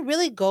it can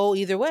really go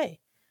either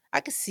way.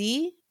 I could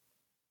see,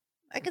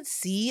 I could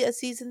see a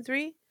season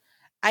 3.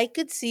 I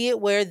could see it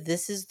where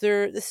this is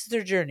their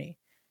journey,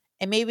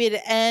 and maybe it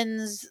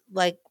ends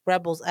like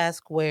Rebels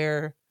esque,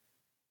 where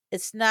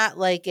it's not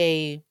like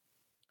a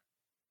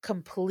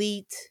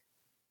complete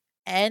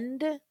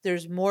end.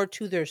 There's more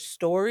to their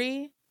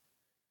story,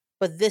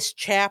 but this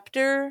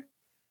chapter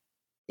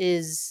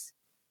is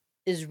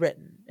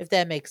written, if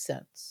that makes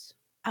sense.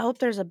 I hope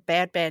there's a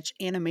Bad Batch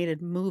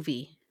animated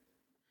movie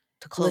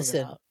to close it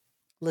Listen, out.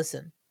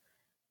 listen.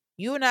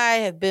 You and I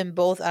have been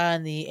both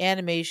on the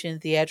animation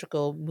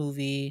theatrical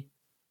movie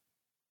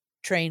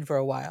train for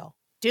a while.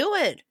 Do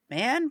it,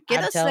 man. Get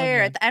I'm us telling there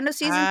you. at the end of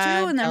season 2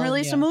 I'm and then telling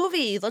release a you.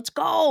 movie. Let's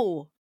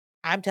go.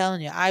 I'm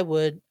telling you. I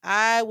would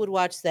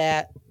watch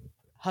that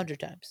 100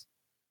 times.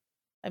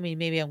 I mean,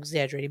 maybe I'm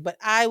exaggerating, but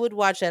I would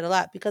watch that a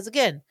lot because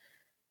again,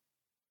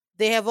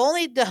 they have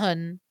only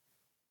done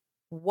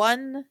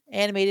one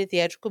animated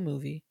theatrical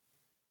movie,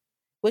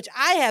 which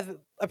I have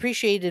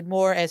appreciated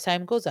more as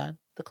time goes on,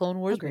 the Clone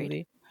Wars Agreed.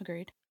 movie.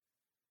 Agreed.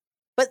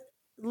 But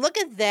look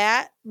at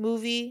that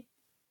movie.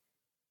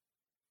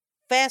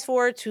 Fast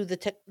forward to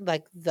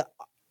the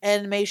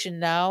animation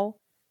now,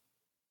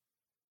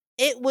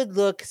 it would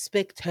look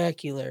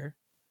spectacular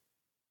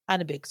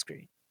on a big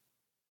screen.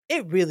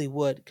 It really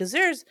would, because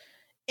there's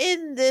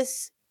in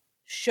this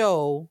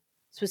show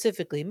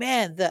specifically,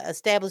 man, the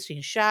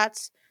establishing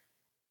shots,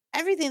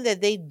 everything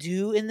that they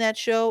do in that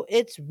show,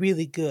 it's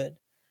really good.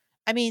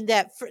 I mean,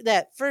 that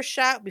first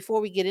shot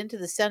before we get into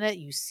the Senate,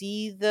 you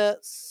see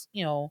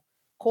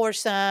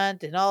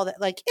Coruscant and all that.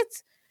 Like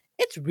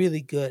it's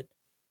really good.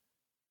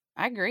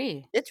 I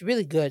agree. It's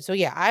really good. So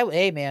yeah,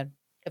 hey man,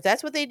 if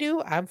that's what they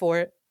do, I'm for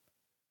it.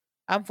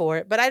 I'm for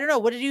it. But I don't know.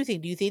 What did you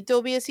think? Do you think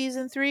there'll be a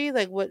season 3?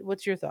 Like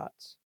what's your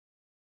thoughts?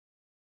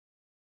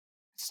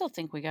 I still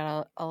think we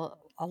got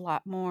a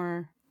lot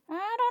more.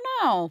 I don't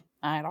know.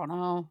 I don't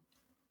know.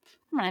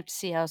 I'm gonna have to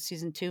see how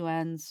season 2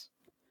 ends.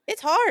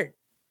 It's hard.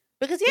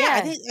 Because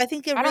yeah, Yeah. I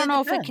think it I don't really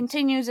know if it depends.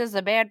 continues as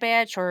a Bad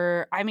Batch,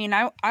 or I mean,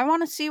 I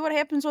want to see what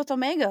happens with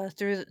Omega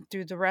through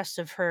the rest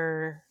of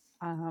her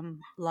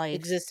life, you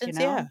Existence,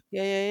 yeah. know?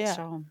 Yeah.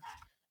 So,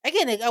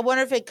 Again, I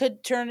wonder if it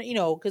could turn,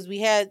 because we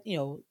had,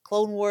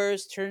 Clone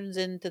Wars turns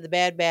into the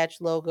Bad Batch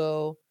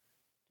logo.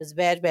 Does the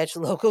Bad Batch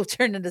logo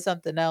turn into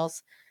something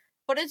else?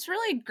 but it's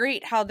really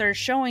great how they're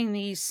showing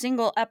these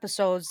single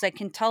episodes that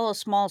can tell a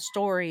small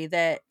story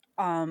that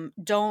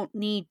don't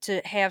need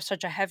to have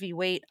such a heavy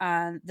weight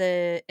on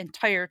the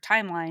entire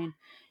timeline,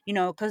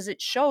 because it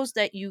shows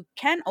that you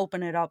can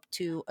open it up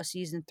to a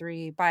season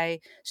 3 by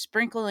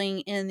sprinkling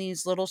in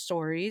these little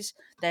stories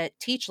that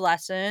teach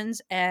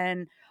lessons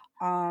and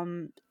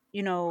um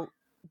you know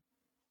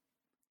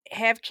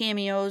have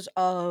cameos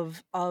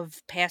of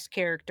past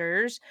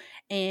characters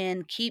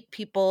and keep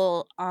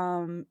people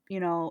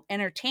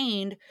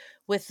entertained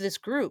with this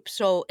group.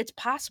 So it's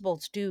possible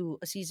to do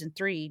a season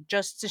 3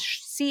 just to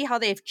see how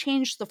they've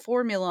changed the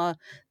formula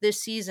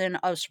this season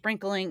of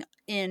sprinkling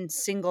in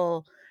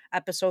single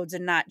episodes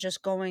and not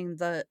just going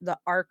the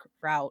arc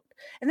route.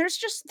 And there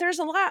is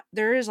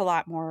a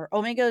lot more.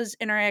 Omega's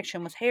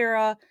interaction with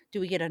Hera, do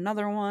we get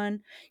another one?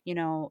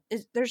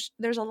 There's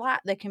a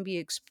lot that can be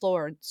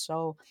explored.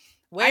 So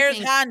I Where's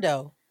think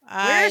Hondo?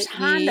 where's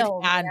I need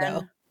Hondo, Hondo.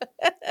 man?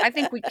 I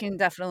think we can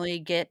definitely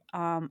get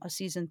a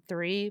season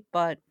 3,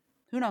 but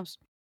who knows?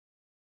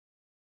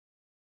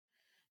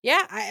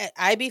 Yeah,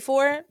 I'd be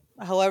for it.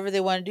 However they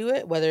want to do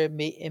it, whether it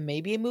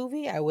may be a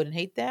movie, I wouldn't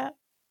hate that.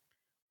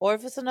 Or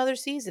if it's another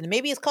season,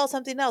 maybe it's called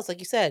something else, like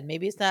you said.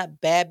 Maybe it's not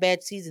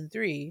Bad season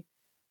 3,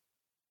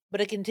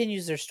 but it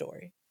continues their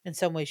story in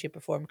some way, shape,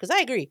 or form. Because I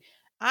agree,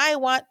 I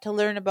want to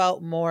learn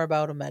about more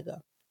about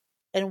Omega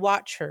and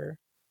watch her,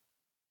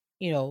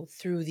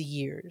 through the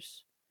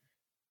years.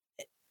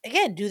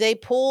 Again, do they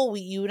pull?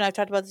 You and I've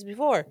talked about this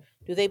before.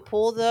 Do they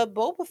pull the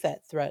Boba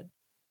Fett thread?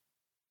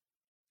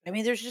 I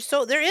mean, there is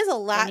a They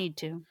lot. need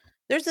to.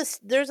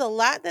 There's a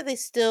lot that they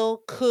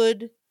still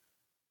could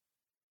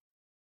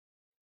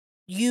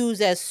use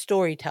as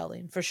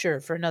storytelling for sure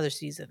for another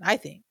season. I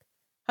think,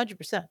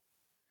 100%.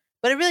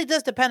 But it really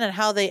does depend on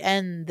how they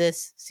end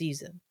this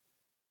season.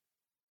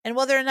 and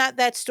whether or not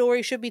that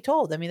story should be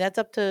told. I mean, that's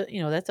up to,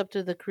 that's up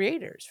to the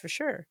creators for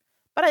sure.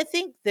 But I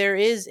think there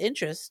is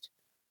interest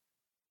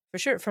for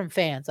sure from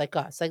fans like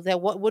us, like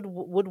that what would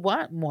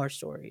want more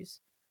stories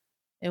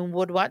and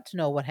would want to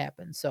know what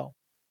happened. So,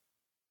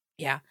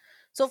 yeah.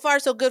 So far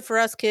so good for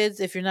us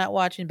kids. If you're not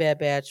watching Bad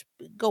Batch,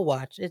 go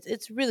watch.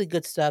 It's really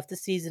good stuff.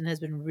 This season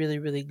has been really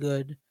really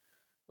good.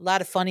 A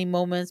lot of funny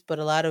moments, but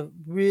a lot of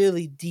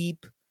really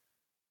deep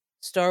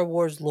Star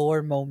Wars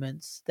lore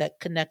moments that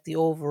connect the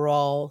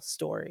overall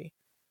story.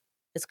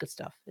 It's good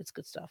stuff. It's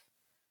good stuff.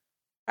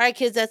 All right,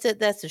 kids, that's it.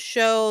 That's the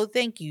show.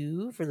 Thank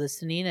you for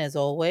listening as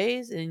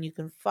always. And you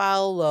can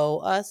follow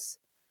us,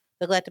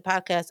 the Galactic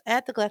Podcast,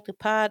 at the Galactic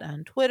Pod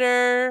on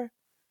Twitter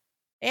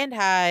and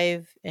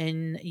Hive.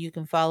 And you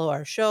can follow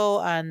our show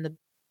on the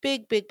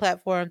big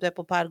platforms,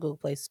 Apple Pod, Google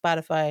Play,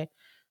 Spotify,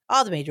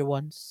 all the major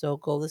ones. So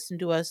go listen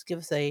to us. Give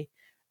us a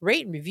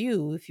rate and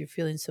review if you're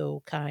feeling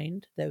so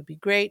kind. That would be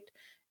great.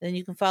 Then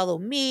you can follow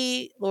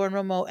me, Lauren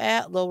Romo,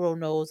 at Loro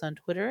Knows on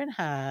Twitter and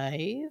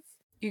Hive.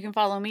 You can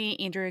follow me,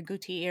 Andrea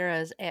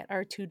Gutierrez, at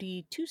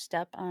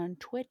R2D2Step on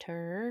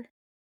Twitter.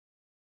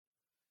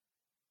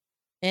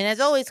 And as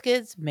always,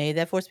 kids, may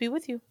that force be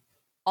with you.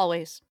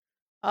 Always.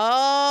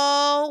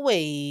 Always.